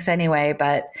done. Thanks anyway.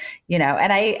 But, and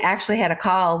I actually had a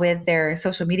call with their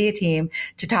social media team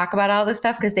to talk about all this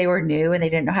stuff, because they were new and they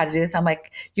didn't know how to do this. I'm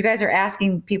like, you guys are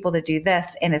asking people to do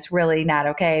this, and it's really not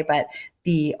okay. But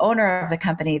the owner of the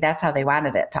company, that's how they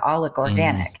wanted it to all look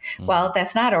organic. Well,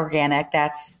 that's not organic.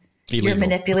 That's illegal. You're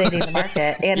manipulating the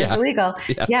market, and it's illegal.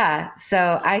 Yeah.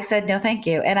 So I said, no, thank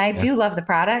you. And I do love the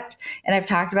product, and I've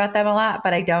talked about them a lot,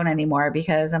 but I don't anymore,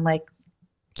 because I'm like,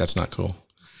 that's not cool.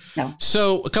 No.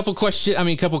 So a couple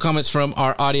comments from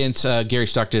our audience. Gary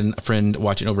Stockton, a friend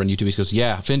watching over on YouTube, he goes,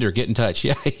 Fender, get in touch.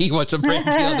 Yeah, he wants a brand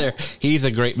deal there. He's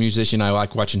a great musician. I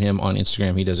like watching him on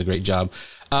Instagram. He does a great job.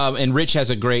 And Rich has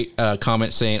a great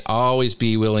comment saying, always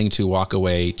be willing to walk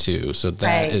away too. So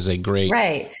that is a great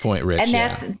point, Rich.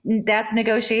 And that's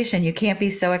negotiation. You can't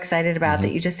be so excited about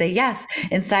that you just say yes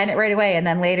and sign it right away. And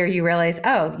then later you realize,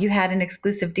 oh, you had an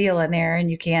exclusive deal in there and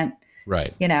you can't.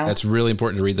 Right. That's really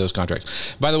important to read those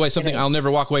contracts. By the way, something I'll never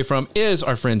walk away from is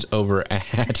our friends over at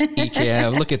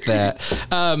Ecamm. Look at that.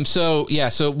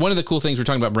 So one of the cool things we're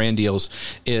talking about brand deals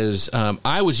is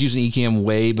I was using Ecamm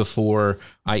way before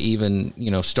I even,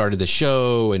 started the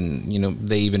show, and,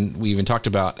 we even talked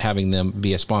about having them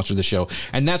be a sponsor of the show.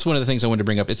 And that's one of the things I wanted to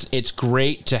bring up. It's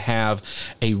great to have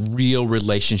a real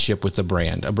relationship with the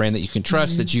brand, a brand that you can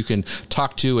trust, that you can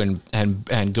talk to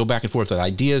and go back and forth with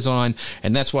ideas on.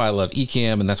 And that's why I love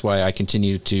Ecamm, and that's why I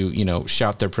continue to,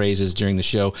 shout their praises during the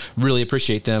show. Really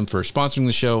appreciate them for sponsoring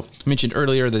the show. I mentioned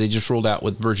earlier that they just rolled out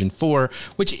with version 4,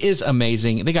 which is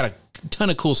amazing. They got a ton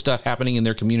of cool stuff happening in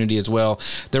their community as well.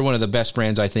 They're one of the best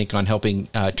brands, I think, on helping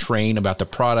train about the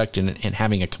product and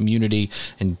having a community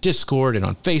in Discord and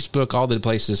on Facebook, all the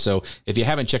places. So if you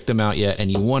haven't checked them out yet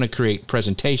and you want to create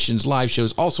presentations, live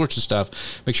shows, all sorts of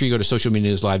stuff, make sure you go to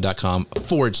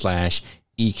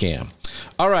socialmedianewslive.com/eCam.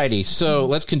 Alrighty, so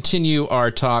let's continue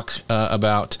our talk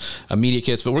about media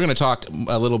kits, but we're going to talk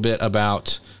a little bit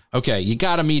about, okay, you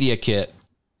got a media kit.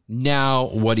 Now,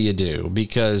 what do you do?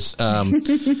 Because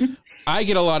I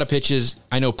get a lot of pitches.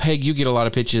 I know, Peg, you get a lot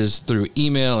of pitches through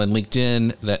email and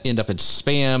LinkedIn that end up in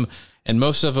spam, and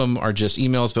most of them are just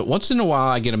emails. But once in a while,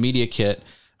 I get a media kit.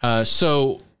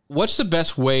 So what's the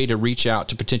best way to reach out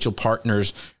to potential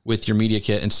partners with your media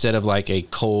kit instead of like a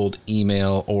cold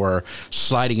email or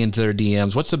sliding into their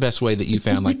DMs? What's the best way that you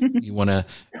found like you want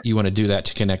to do that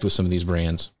to connect with some of these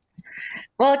brands?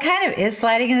 Well, it kind of is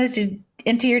sliding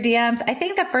into your DMs. I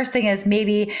think the first thing is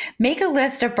maybe make a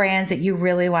list of brands that you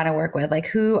really want to work with. Like,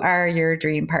 who are your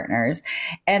dream partners?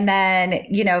 And then,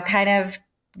 kind of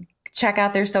check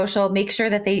out their social, make sure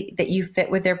that you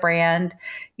fit with their brand.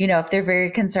 If they're a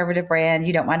very conservative brand,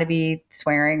 you don't want to be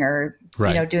swearing or,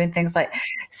 right, doing things like,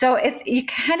 so it's you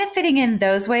kind of fitting in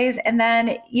those ways. And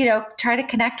then, try to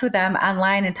connect with them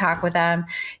online and talk with them.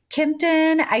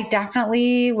 Kimpton, I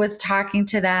definitely was talking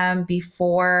to them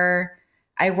before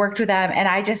I worked with them, and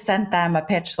I just sent them a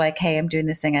pitch like, hey, I'm doing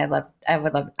this thing. I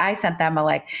sent them a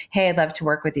like, hey, I'd love to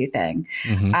work with you thing.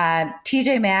 Mm-hmm.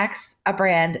 TJ Maxx, a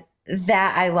brand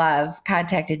that I love,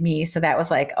 contacted me. So that was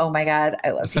like, oh my God,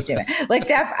 I love TJ Maxx. Like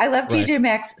that. I love TJ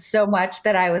Maxx so much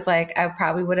that I was like, I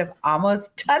probably would have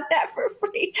almost done that for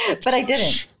free, but I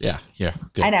didn't. Yeah.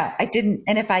 Good. I know I didn't.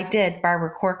 And if I did,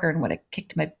 Barbara Corcoran would have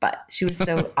kicked my butt. She was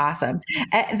so awesome.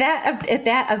 At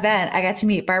that event, I got to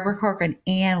meet Barbara Corcoran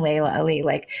and Layla Ali,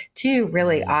 like two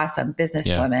really awesome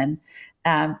businesswomen.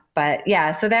 But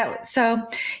yeah, so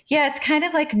it's kind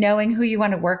of like knowing who you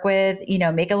want to work with,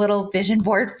 make a little vision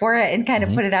board for it and kind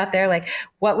of put it out there. Like,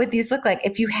 what would these look like?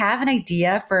 If you have an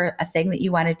idea for a thing that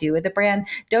you want to do with a brand,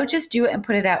 don't just do it and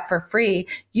put it out for free.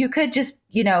 You could just,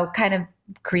 kind of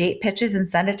create pitches and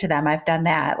send it to them. I've done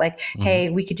that. Like, hey,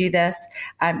 we could do this.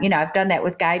 I've done that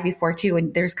with Guy before too.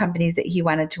 And there's companies that he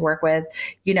wanted to work with,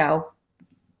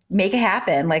 make it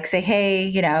happen. Like, say,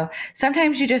 hey,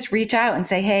 sometimes you just reach out and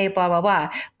say, hey, blah, blah, blah.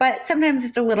 But sometimes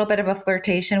it's a little bit of a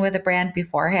flirtation with a brand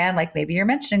beforehand. Like, maybe you're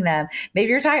mentioning them. Maybe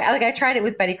you're talking, like I tried it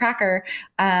with Betty Crocker.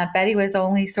 Betty was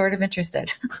only sort of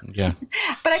interested. Yeah.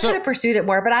 But I could have pursued it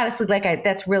more. But honestly,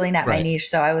 that's really not my niche.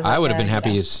 So I would have been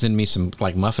happy to send me some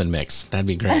like muffin mix. That'd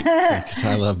be great. Because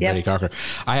I love Betty Crocker.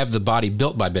 I have the body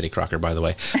built by Betty Crocker, by the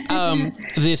way.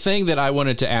 The thing that I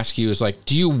wanted to ask you is like,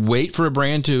 do you wait for a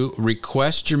brand to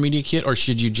request your media kit, or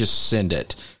should you just send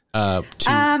it? I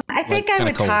think I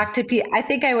would talk to people. I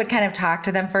think I would kind of talk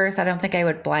to them first. I don't think I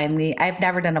would blindly. I've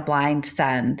never done a blind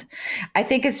send. I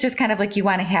think it's just kind of like you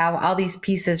want to have all these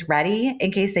pieces ready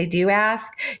in case they do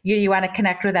ask. You want to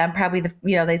connect with them. Probably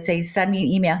they'd say, send me an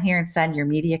email here and send your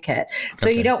media kit. So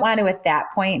you don't want to at that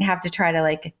point have to try to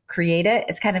like create it.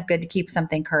 It's kind of good to keep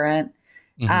something current.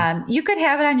 You could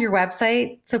have it on your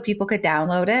website so people could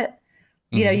download it.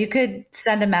 You could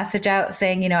send a message out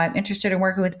saying, I'm interested in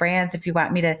working with brands. If you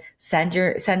want me to send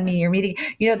me your meeting,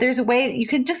 there's a way you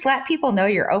can just let people know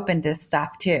you're open to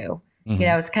stuff too.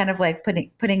 It's kind of like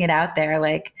putting it out there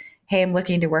like, hey, I'm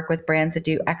looking to work with brands that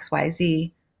do X, Y,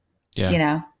 Z,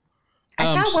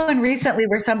 I saw one recently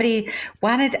where somebody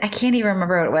wanted, I can't even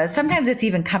remember what it was. Sometimes it's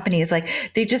even companies, like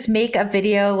they just make a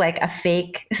video, like a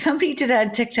fake, somebody did it on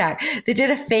TikTok. They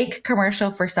did a fake commercial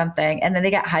for something and then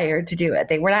they got hired to do it.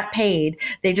 They were not paid.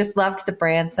 They just loved the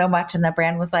brand so much. And the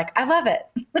brand was like, I love it.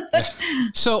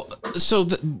 So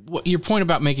your point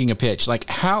about making a pitch, like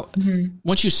how,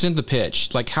 once you send the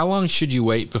pitch, like how long should you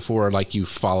wait before like you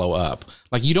follow up?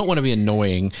 Like you don't want to be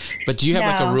annoying, but do you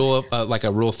have like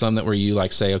a rule of thumb that where you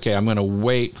like say, okay, I'm going to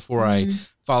wait before I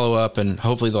follow up and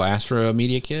hopefully they'll ask for a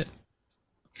media kit?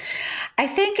 I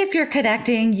think if you're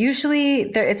connecting, usually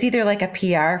it's either like a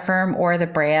PR firm or the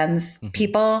brand's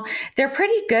people. They're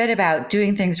pretty good about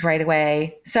doing things right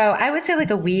away. So I would say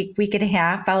like a week and a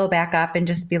half, follow back up and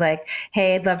just be like,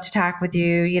 hey, I'd love to talk with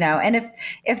you, and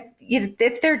if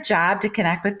it's their job to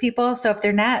connect with people. So if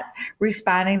they're not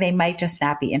responding, they might just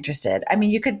not be interested. I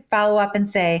mean, you could follow up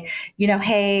and say,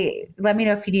 hey, let me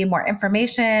know if you need more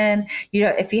information,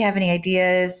 if you have any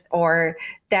ideas, or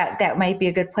that might be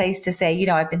a good place to say,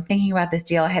 I've been thinking about this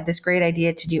deal. I had this great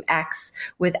idea to do X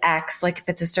with X, like if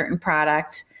it's a certain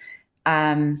product,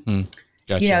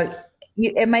 Gotcha.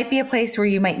 it might be a place where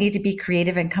you might need to be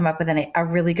creative and come up with a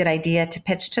really good idea to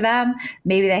pitch to them.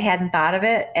 Maybe they hadn't thought of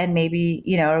it, and maybe,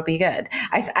 it'll be good.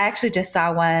 I actually just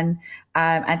saw one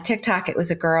on TikTok. It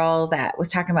was a girl that was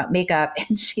talking about makeup,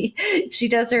 and she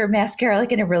does her mascara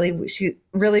like in a really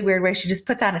weird way. She just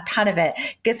puts on a ton of it,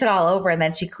 gets it all over, and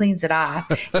then she cleans it off.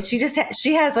 And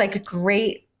she has like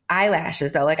great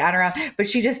eyelashes though, like on her own, but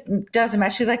she just doesn't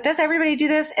match. She's like, does everybody do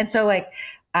this? And so like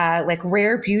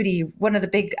Rare Beauty, one of the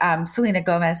big, Selena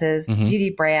Gomez's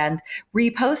beauty brand,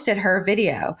 reposted her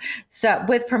video. So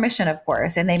with permission, of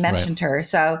course, and they mentioned her.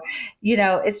 So,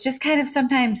 it's just kind of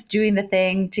sometimes doing the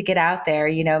thing to get out there.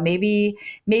 Maybe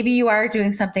you are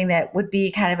doing something that would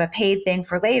be kind of a paid thing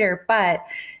for later, but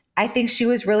I think she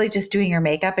was really just doing her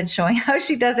makeup and showing how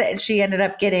she does it. And she ended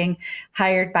up getting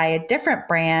hired by a different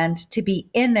brand to be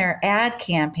in their ad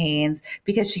campaigns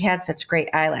because she had such great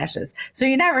eyelashes. So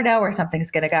you never know where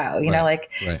something's going to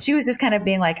go. She was just kind of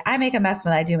being like, I make a mess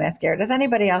when I do mascara. Does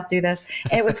anybody else do this?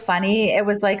 It was funny. It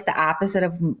was like the opposite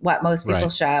of what most people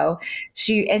show.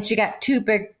 She got two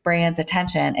big brands'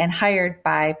 attention and hired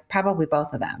by probably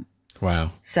both of them.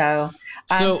 Wow. So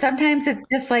sometimes it's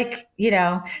just like,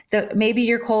 maybe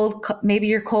your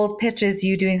cold pitch is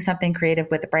you doing something creative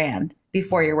with the brand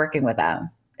before you're working with them,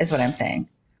 is what I'm saying.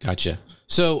 Gotcha.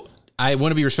 So I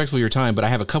want to be respectful of your time, but I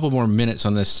have a couple more minutes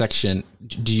on this section.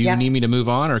 Do you need me to move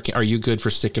on, or are you good for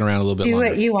sticking around a little bit longer?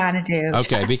 Do what you want to do.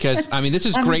 Okay. Because this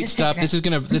is great stuff. This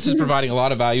is providing a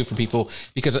lot of value for people,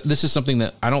 because this is something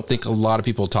that I don't think a lot of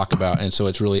people talk about. And so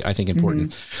it's really, I think,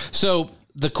 important. So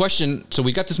the question, so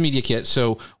we got this media kit.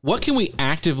 So what can we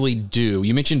actively do?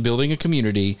 You mentioned building a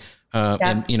community,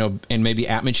 and maybe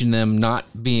mentioned them not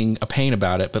being a pain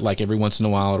about it, but like every once in a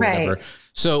while or whatever.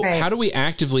 So how do we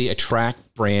actively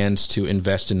attract brands to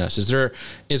invest in us?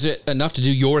 Is it enough to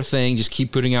do your thing? Just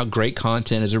keep putting out great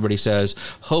content, as everybody says,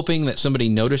 hoping that somebody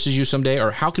notices you someday,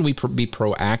 or how can we be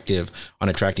proactive on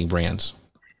attracting brands?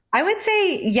 I would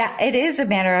say, it is a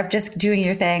matter of just doing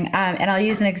your thing. And I'll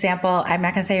use an example. I'm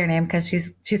not going to say her name because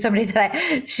she's somebody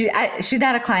that she's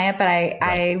not a client, but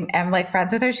I am like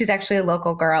friends with her. She's actually a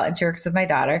local girl and she works with my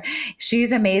daughter.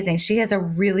 She's amazing. She has a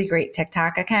really great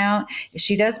TikTok account.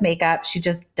 She does makeup. She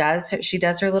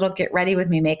does her little get ready with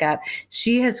me makeup.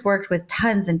 She has worked with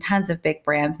tons and tons of big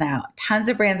brands now. Tons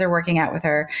of brands are working out with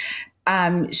her.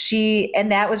 And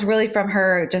that was really from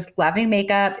her just loving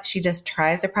makeup. She just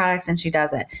tries the products and she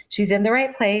does it. She's in the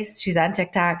right place. She's on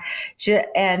TikTok. She's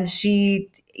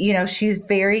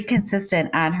very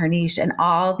consistent on her niche, and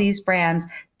all these brands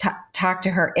talk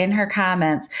to her in her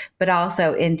comments, but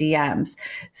also in DMs.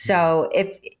 So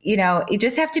if, you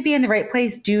just have to be in the right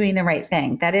place doing the right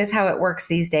thing. That is how it works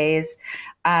these days.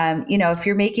 If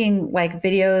you're making like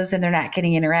videos and they're not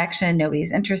getting interaction,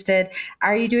 nobody's interested,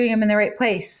 are you doing them in the right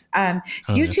place?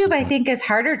 YouTube, I think, is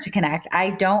harder to connect.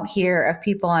 I don't hear of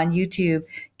people on YouTube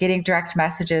getting direct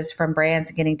messages from brands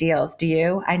and getting deals. Do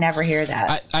you? I never hear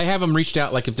that. I have them reached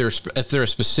out, like if they're a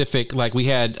specific, like we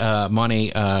had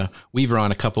Monty Weaver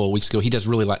on a couple of weeks ago. He does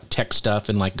really like tech stuff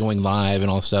and like going live and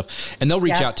all this stuff. And they'll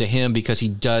reach out to him because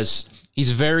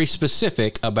he's very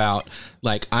specific about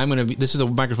like, this is the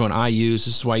microphone I use.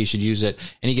 This is why you should use it.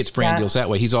 And he gets brand deals that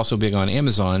way. He's also big on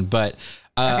Amazon, but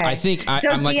I think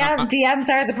DMs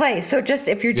are the place. So just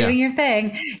if you're doing your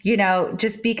thing,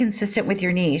 just be consistent with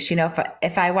your niche.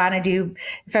 If I want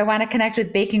to connect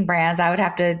with baking brands, I would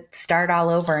have to start all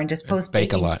over and just post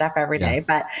baking stuff every day.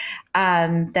 But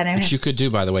which you could do,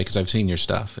 by the way, because I've seen your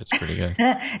stuff. It's pretty good.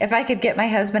 If I could get my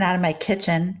husband out of my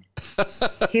kitchen,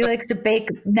 he likes to bake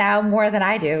now more than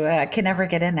I do. I can never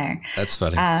get in there. That's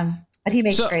funny. But he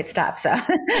makes great stuff.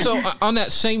 So on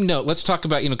that same note, let's talk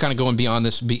about, kind of going beyond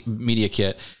this media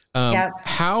kit.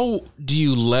 How do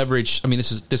you leverage,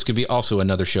 this could be also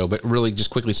another show, but really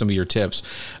just quickly, some of your tips,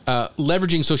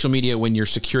 leveraging social media when you're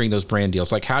securing those brand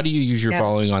deals. Like how do you use your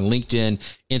following on LinkedIn,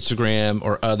 Instagram,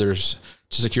 or others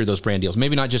to secure those brand deals?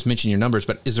 Maybe not just mention your numbers,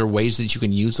 but is there ways that you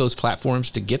can use those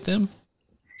platforms to get them?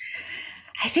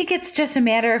 I think it's just a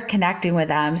matter of connecting with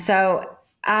them. So,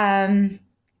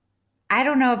 I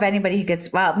don't know of anybody who gets,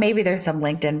 maybe there's some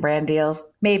LinkedIn brand deals.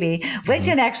 Maybe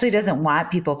LinkedIn actually doesn't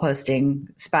want people posting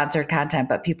sponsored content,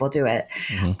 but people do it.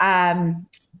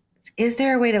 Is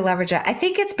there a way to leverage it? I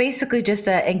think it's basically just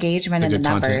the engagement and the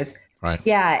numbers. Content. Right.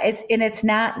 Yeah. It's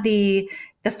not the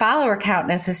the follower count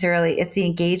necessarily, it's the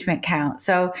engagement count.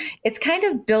 So it's kind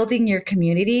of building your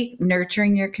community,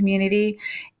 nurturing your community,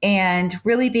 and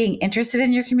really being interested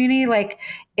in your community. Like,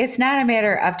 it's not a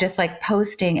matter of just like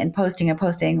posting and posting and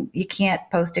posting. You can't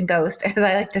post and ghost, as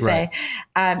I like to say.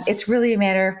 It's really a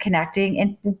matter of connecting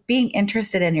and being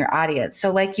interested in your audience.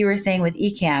 So like you were saying with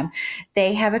Ecamm,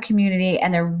 they have a community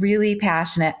and they're really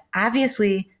passionate.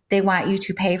 Obviously, they want you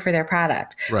to pay for their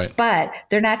product. Right. But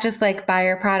they're not just like, buy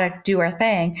our product, do our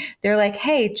thing. They're like,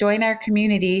 hey, join our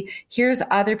community. Here's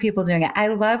other people doing it. I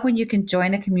love when you can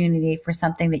join a community for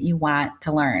something that you want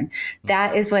to learn.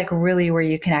 That is like really where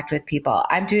you connect with people.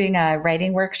 I'm doing a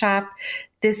writing workshop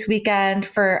this weekend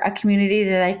for a community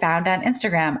that I found on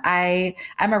Instagram.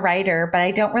 I'm a writer, but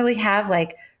I don't really have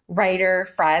like writer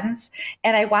friends,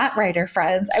 and I want writer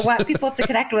friends. I want people to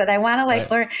connect with. I want to like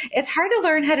learn. It's hard to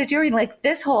learn how to do like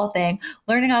this whole thing,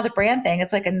 learning all the brand thing.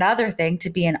 It's like another thing to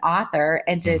be an author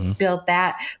and to build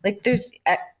that. Like there's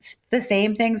the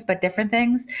same things, but different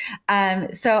things.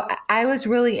 So I was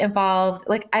really involved.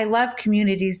 Like I love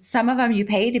communities. Some of them you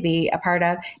pay to be a part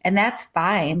of, and that's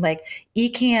fine. Like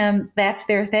Ecamm, that's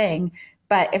their thing.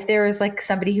 But if there was like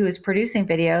somebody who is producing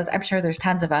videos, I'm sure there's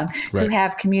tons of them who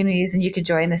have communities, and you could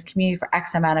join this community for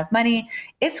X amount of money.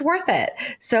 It's worth it.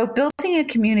 So building a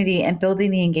community and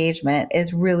building the engagement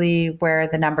is really where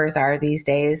the numbers are these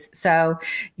days. So,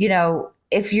 you know,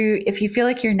 if you feel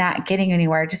like you're not getting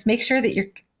anywhere, just make sure that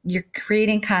you're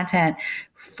creating content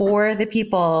for the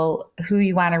people who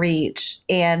you want to reach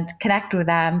and connect with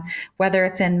them, whether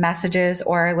it's in messages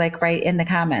or like right in the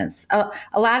comments.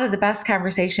 A lot of the best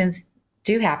conversations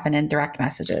do happen in direct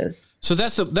messages. So that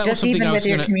was something even I was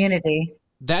with your community.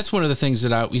 That's one of the things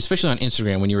that especially on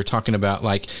Instagram, when you were talking about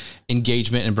like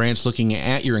engagement and brands looking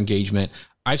at your engagement,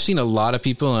 I've seen a lot of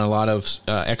people and a lot of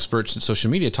experts in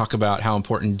social media talk about how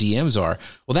important DMs are.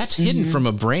 Well, that's hidden from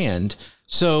a brand.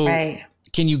 So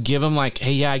can you give them like,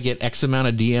 hey, yeah, I get X amount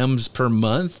of DMs per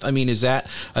month? I mean, is that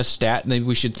a stat maybe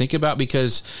we should think about?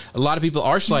 Because a lot of people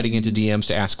are sliding into DMs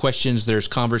to ask questions. There's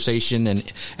conversation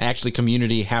and actually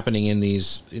community happening in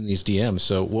these DMs.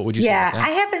 So what would you say about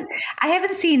that? I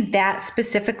haven't seen that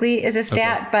specifically as a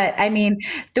stat, but I mean,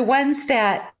 the ones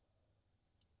that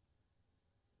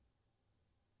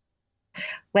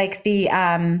like the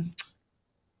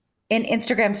in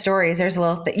Instagram stories, there's a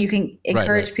little that you can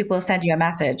encourage people to send you a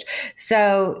message.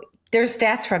 So there's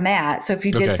stats from that. So if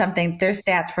you did something, there's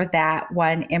stats for that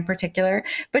one in particular.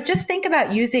 But just think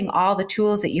about using all the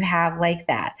tools that you have like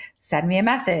that. Send me a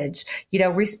message,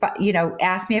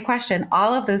 ask me a question.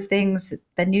 All of those things,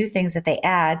 the new things that they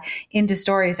add into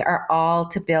stories are all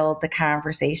to build the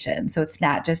conversation. So it's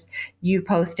not just you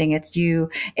posting, it's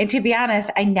you. And to be honest,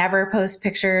 I never post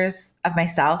pictures of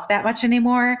myself that much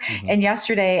anymore. And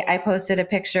yesterday I posted a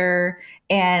picture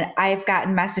and I've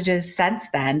gotten messages since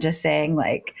then just saying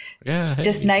like,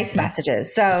 just nice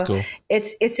messages. So cool.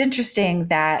 It's interesting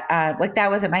that like that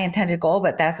wasn't my intended goal,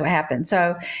 but that's what happened.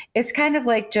 So it's kind of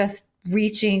like just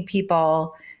reaching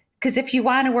people, because if you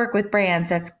want to work with brands,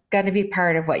 that's going to be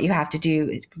part of what you have to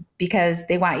do, because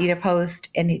they want you to post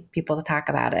and need people to talk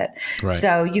about it. Right.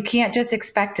 So you can't just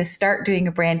expect to start doing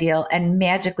a brand deal and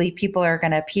magically people are going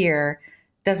to appear.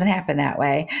 Doesn't happen that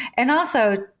way. And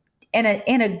also in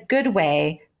a good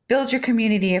way, build your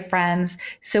community of friends.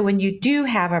 So when you do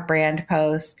have a brand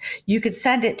post, you could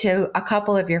send it to a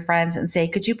couple of your friends and say,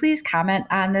 could you please comment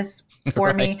on this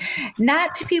for me?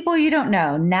 Not to people you don't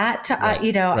know, not to,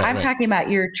 I'm talking about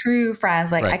your true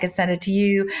friends. Like I could send it to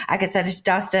you. I could send it to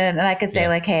Dustin and I could say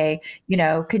like, hey,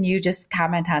 can you just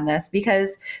comment on this?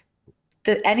 Because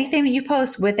anything that you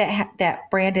post with that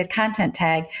branded content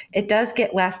tag, it does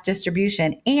get less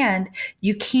distribution, and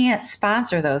you can't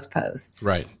sponsor those posts.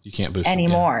 Right. You can't boost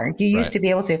anymore. You used to be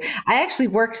able to. I actually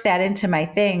worked that into my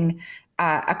thing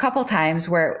a couple times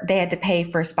where they had to pay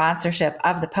for sponsorship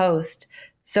of the post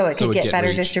so it could get better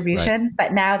reach. Distribution. Right.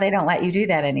 But now they don't let you do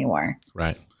that anymore.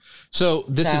 Right. So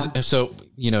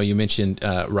you mentioned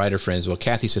writer friends. Well,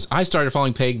 Kathy says, I started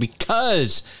following Peg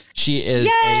because she is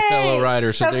a fellow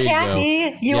writer. So there Kathy,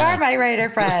 you go. You are my writer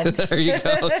friend. There you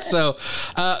go. So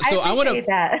I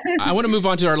want to move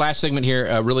on to our last segment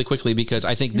here really quickly, because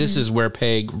I think this is where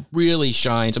Peg really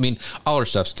shines. I mean, all her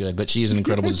stuff's good, but she is an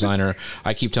incredible designer.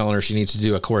 I keep telling her she needs to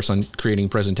do a course on creating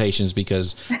presentations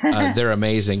because they're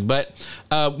amazing. But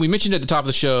we mentioned at the top of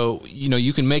the show,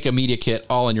 you can make a media kit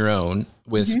all on your own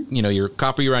with, your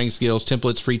copywriting skills,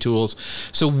 templates, free tools.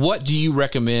 So what do you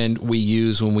recommend we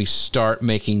use when we start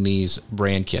making these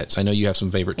brand kits? I know you have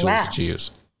some favorite tools that you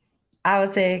use. I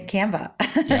would say Canva.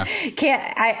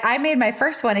 Yeah. I made my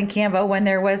first one in Canva when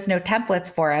there was no templates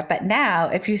for it. But now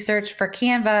if you search for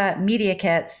Canva media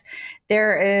kits,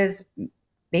 there is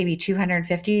maybe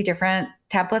 250 different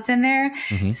templates in there.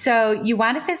 So you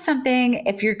want to fit something.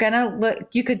 If you're going to look,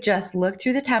 you could just look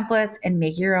through the templates and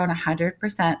make your own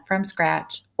 100% from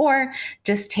scratch, or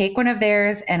just take one of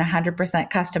theirs and 100%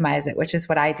 customize it, which is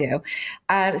what I do.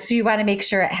 So you want to make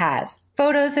sure it has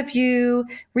photos of you,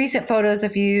 recent photos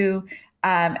of you.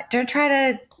 Don't try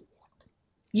to,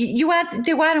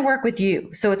 they want to work with you.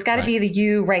 So it's got to be the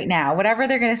you right now. Whatever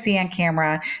they're going to see on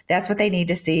camera, that's what they need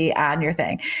to see on your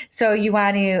thing. So you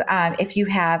want to, if you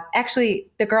have, actually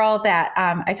the girl that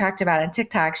I talked about on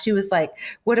TikTok, she was like,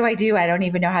 what do I do? I don't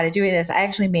even know how to do this. I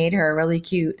actually made her a really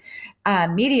cute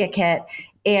media kit.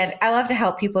 And I love to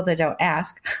help people that don't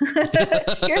ask.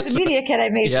 Here's a media kit I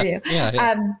made for you.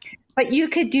 But you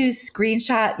could do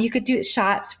you could do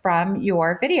shots from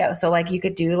your video. So like you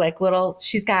could do like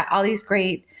she's got all these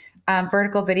great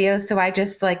vertical videos. So I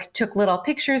just like took little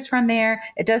pictures from there.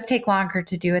 It does take longer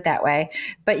to do it that way,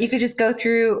 but you could just go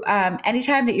through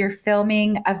anytime that you're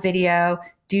filming a video,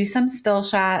 do some still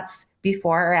shots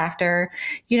before or after,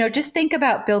 just think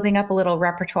about building up a little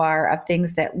repertoire of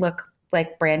things that look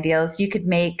like brand deals. You could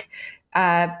make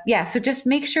so just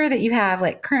make sure that you have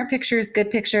like current pictures,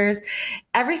 good pictures.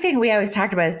 Everything we always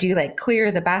talked about is do like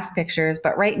clear the best pictures.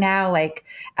 But right now, like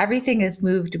everything is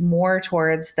moved more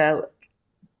towards the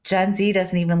Gen Z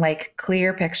doesn't even like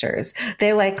clear pictures.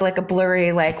 They like a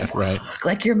blurry, like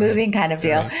you're moving kind of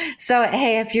deal. So,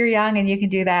 hey, if you're young and you can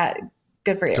do that,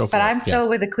 good for you. But I'm still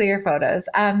with the clear photos.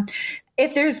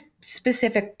 If there's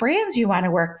specific brands you want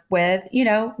to work with,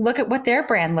 look at what their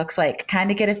brand looks like,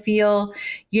 kind of get a feel.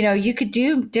 You could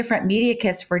do different media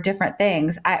kits for different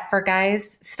things. For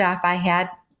guys stuff, I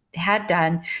had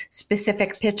done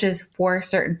specific pitches for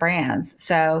certain brands.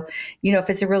 So, if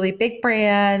it's a really big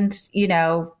brand,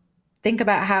 think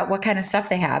about what kind of stuff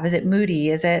they have. Is it moody?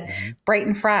 Is it bright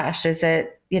and fresh? Is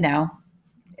it,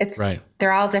 it's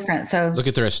they're all different. So look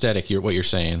at their aesthetic. What you're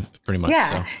saying pretty much.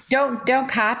 Yeah. So. Don't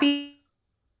copy.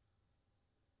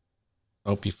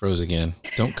 Oh, you froze again.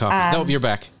 Don't copy. You're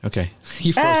back. Okay.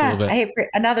 You froze a little bit. I hate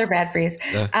another bad freeze.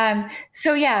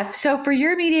 So for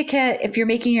your media kit, if you're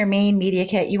making your main media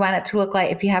kit, you want it to look like,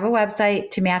 if you have a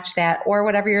website, to match that or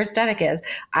whatever your aesthetic is.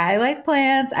 I like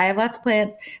plants. I have lots of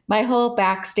plants. My whole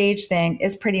backstage thing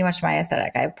is pretty much my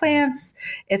aesthetic. I have plants.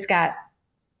 It's got,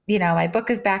 my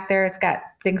book is back there. It's got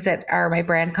things that are my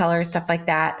brand colors, stuff like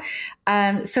that.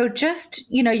 So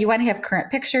just, you want to have current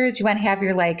pictures. You want to have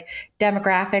your like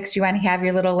demographics. You want to have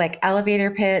your little like elevator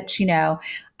pitch.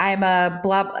 I'm a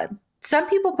blah. Some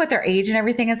people put their age and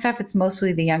everything and stuff. It's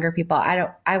mostly the younger people.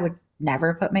 I would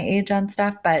never put my age on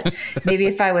stuff, but maybe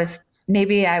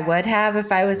I would have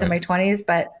if I was in my 20s,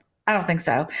 but I don't think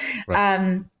so.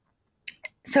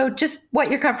 So just what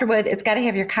you're comfortable with. It's got to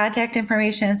have your contact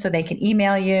information so they can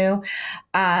email you.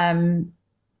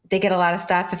 They get a lot of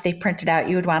stuff. If they print it out,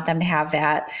 you would want them to have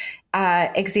that.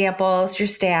 Examples, your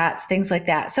stats, things like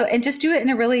that. So, and just do it in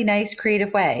a really nice,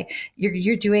 creative way.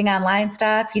 You're doing online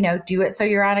stuff, do it so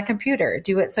you're on a computer.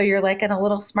 Do it so you're like in a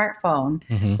little smartphone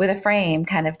with a frame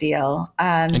kind of deal.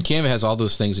 And Canva has all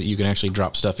those things that you can actually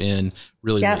drop stuff in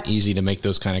really easy to make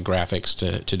those kind of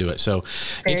graphics to do it. So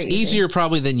it's easier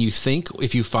probably than you think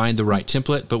if you find the right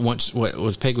template. But once,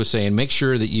 what Peg was saying, make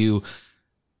sure that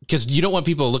because you don't want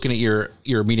people looking at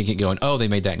your media kit going, oh, they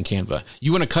made that in Canva.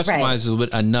 You want to customize a little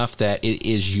bit enough that it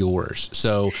is yours.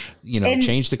 So,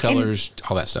 change the colors,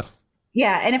 all that stuff.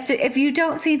 Yeah. And if you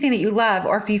don't see anything that you love,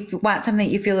 or if you want something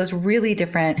that you feel is really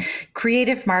different,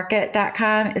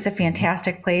 creativemarket.com is a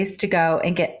fantastic place to go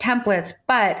and get templates,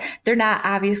 but they're not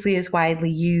obviously as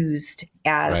widely used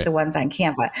as the ones on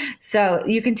Canva. So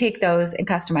you can take those and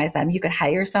customize them. You could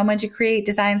hire someone to create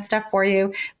design stuff for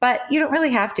you, but you don't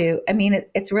really have to. I mean,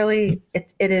 it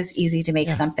is easy to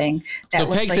make something that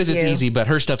looks like you. So Peg says it's easy, but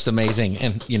her stuff's amazing.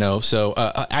 And, so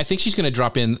I think she's going to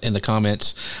drop in the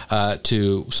comments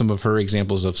to some of her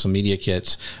examples of some media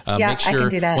kits. Make sure, I can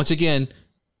do that. Once again,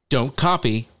 don't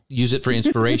copy. Use it for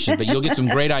inspiration, but you'll get some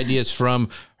great ideas from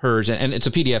hers. And it's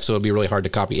a PDF, so it'll be really hard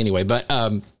to copy anyway. But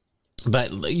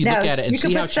you look at it and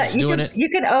see how she's doing it. You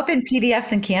can open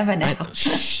PDFs in Canva now.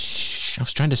 I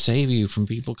was trying to save you from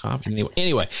people copying.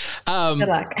 Anyway, good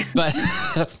luck. But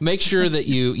make sure that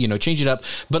you change it up.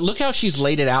 But look how she's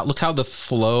laid it out. Look how the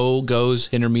flow goes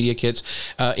in her media kits.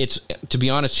 It's, to be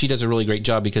honest, she does a really great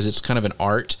job because it's kind of an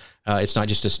art It's not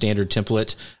just a standard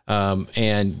template.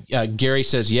 And Gary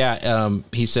says,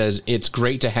 he says it's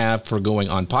great to have for going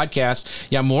on podcasts.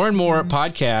 Yeah, more and more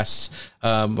podcasts,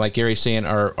 like Gary's saying,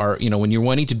 are when you're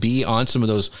wanting to be on some of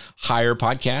those higher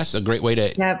podcasts, a great way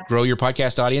to grow your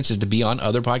podcast audience is to be on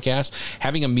other podcasts.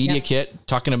 Having a media kit,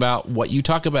 talking about what you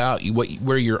talk about,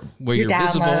 where you're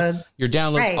visible, your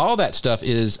downloads, all that stuff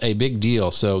is a big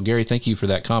deal. So Gary, thank you for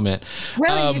that comment.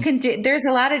 Really, you can do. There's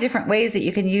a lot of different ways that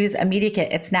you can use a media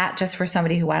kit. It's not just for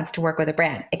somebody who wants to work with a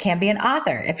brand. It can be an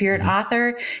author. If you're an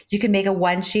author, you can make a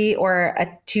 1-sheet or a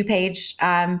 2-page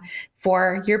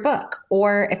for your book.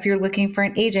 Or if you're looking for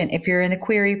an agent, if you're in the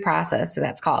query process, so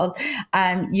that's called,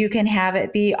 you can have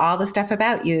it be all the stuff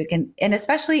about you. And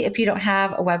especially if you don't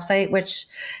have a website, which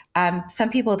some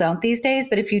people don't these days,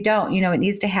 but if you don't, it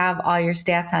needs to have all your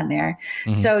stats on there.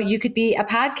 So you could be a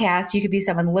podcast, you could be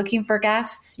someone looking for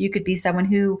guests, you could be someone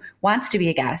who wants to be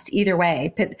a guest. Either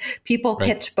way, people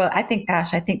pitch, but I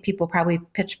think people probably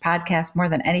pitch podcasts more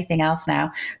than anything else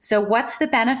now. So what's the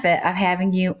benefit of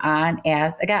having you on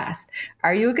as a guest?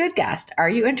 Are you a good guest? Are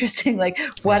you interesting? Like,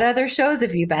 what other shows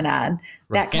have you been on?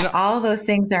 All those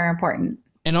things are important.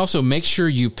 And also make sure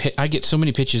I get so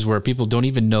many pitches where people don't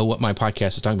even know what my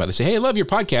podcast is talking about. They say, hey, I love your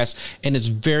podcast. And it's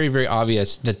very, very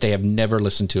obvious that they have never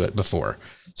listened to it before.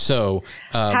 So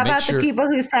how about the people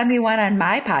who send me one on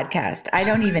my podcast? I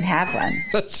don't even have one.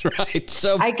 That's right.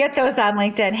 So I get those on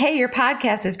LinkedIn. Hey, your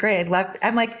podcast is great.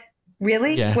 I'm like,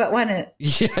 really? Yeah. What one?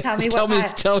 Yeah. Tell me what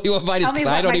mine is, because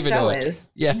I don't even know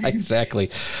it. Yeah, exactly.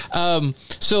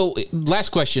 So last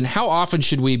question, how often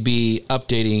should we be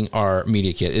updating our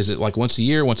media kit? Is it like once a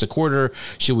year, once a quarter?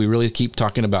 Should we really keep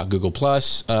talking about Google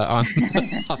Plus on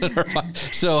our,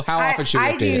 so how often should we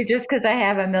update it? Just because I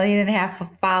have 1.5 million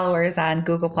followers on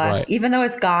Google Plus, even though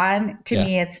it's gone, to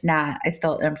me, it's not.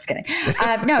 I'm just kidding.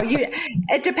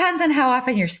 It depends on how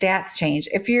often your stats change.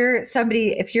 If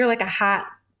you're like a hot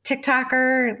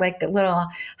TikToker, like a little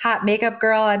hot makeup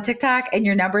girl on TikTok, and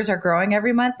your numbers are growing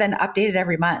every month, then update it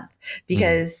every month,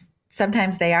 because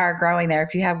sometimes they are growing there.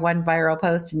 If you have one viral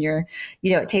post and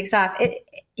it takes off,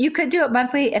 you could do it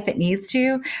monthly if it needs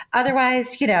to.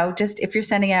 Otherwise, just if you're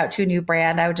sending out to a new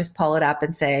brand, I would just pull it up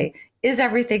and say, is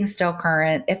everything still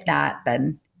current? If not,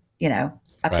 then,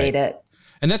 update it.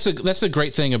 And that's the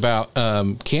great thing about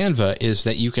Canva is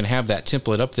that you can have that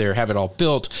template up there, have it all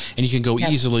built, and you can go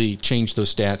easily change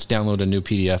those stats, download a new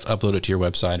PDF, upload it to your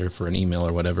website or for an email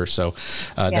or whatever. So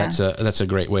that's a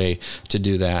great way to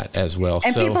do that as well.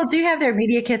 And people do have their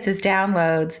media kits as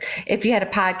downloads. If you had a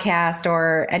podcast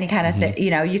or any kind of thing,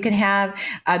 you can have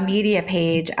a media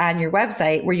page on your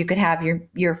website where you could have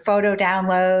your photo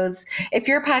downloads. If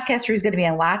you're a podcaster who's going to be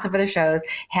on lots of other shows,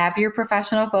 have your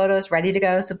professional photos ready to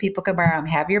go so people can borrow them.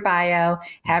 Have your bio,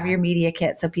 have your media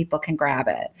kit so people can grab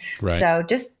it. Right. So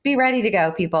just be ready to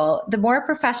go, people. The more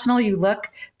professional you look,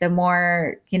 the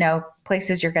more,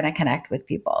 places you're going to connect with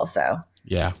people. So.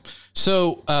 Yeah.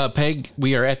 So, Peg,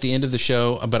 we are at the end of the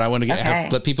show, but I want to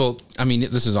let people,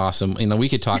 this is awesome. We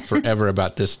could talk forever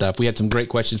about this stuff. We had some great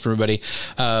questions for everybody.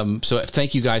 So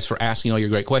thank you guys for asking all your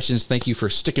great questions. Thank you for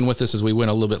sticking with us as we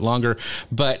went a little bit longer.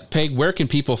 But Peg, where can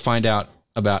people find out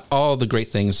about all the great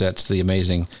things that's the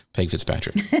amazing Peg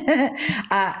Fitzpatrick?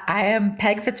 I am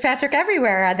Peg Fitzpatrick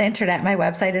everywhere on the internet. My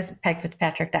website is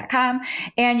pegfitzpatrick.com,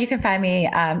 and you can find me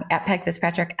at Peg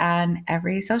Fitzpatrick on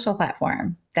every social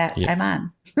platform that I'm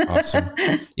on. Awesome.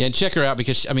 Yeah, and check her out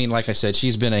because, like I said,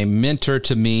 she's been a mentor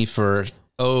to me for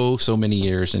so many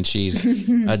years, and she's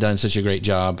done such a great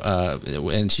job,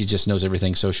 and she just knows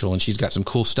everything social, and she's got some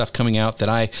cool stuff coming out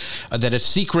that is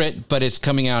secret, but it's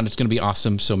coming out and it's going to be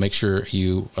awesome. So make sure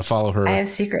you follow her. I have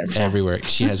secrets everywhere.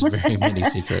 She has very many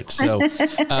secrets. So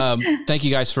thank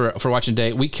you guys for watching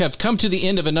today. We have come to the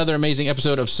end of another amazing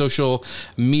episode of Social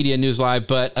Media News Live,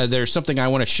 but there's something I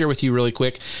want to share with you really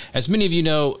quick. As many of you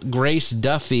know, Grace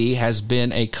Duffy has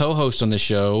been a co-host on the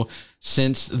show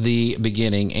since the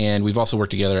beginning, and we've also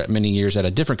worked together at many years at a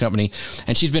different company,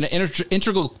 and she's been an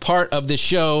integral part of this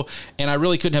show, and I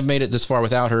really couldn't have made it this far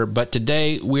without her. But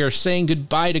today we are saying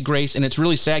goodbye to Grace, and it's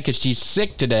really sad because she's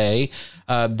sick today.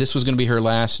 This was going to be her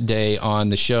last day on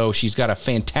the show. She's got a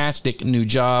fantastic new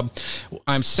job.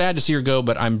 I'm sad to see her go,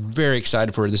 but I'm very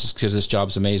excited for her. This is because this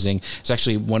job's amazing. It's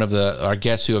actually one of our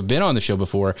guests who have been on the show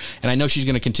before, and I know she's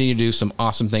going to continue to do some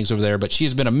awesome things over there. But she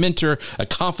has been a mentor, a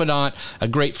confidant, a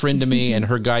great friend to me, and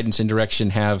her guidance and direction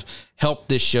have helped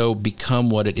this show become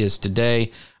what it is today.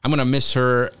 I'm going to miss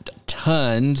her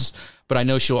tons. but I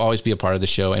know she'll always be a part of the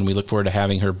show, and we look forward to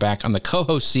having her back on the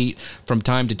co-host seat from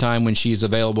time to time when she's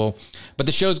available. But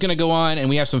the show's going to go on, and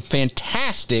we have some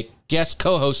fantastic guest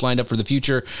co-hosts lined up for the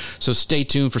future, so stay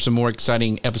tuned for some more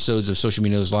exciting episodes of Social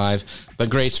Media News Live. But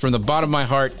Grace, from the bottom of my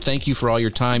heart, thank you for all your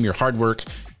time, your hard work,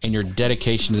 and your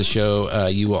dedication to the show.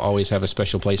 You will always have a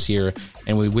special place here,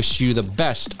 and we wish you the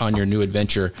best on your new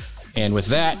adventure. And with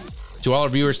that, to all our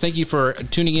viewers, thank you for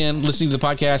tuning in, listening to the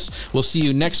podcast. We'll see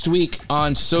you next week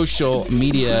on Social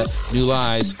Media News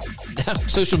Live.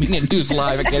 Social Media News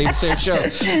Live. I can't even say a show.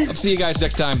 I'll see you guys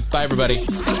next time. Bye, everybody.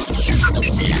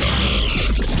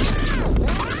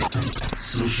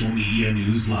 Social Media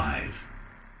News Live.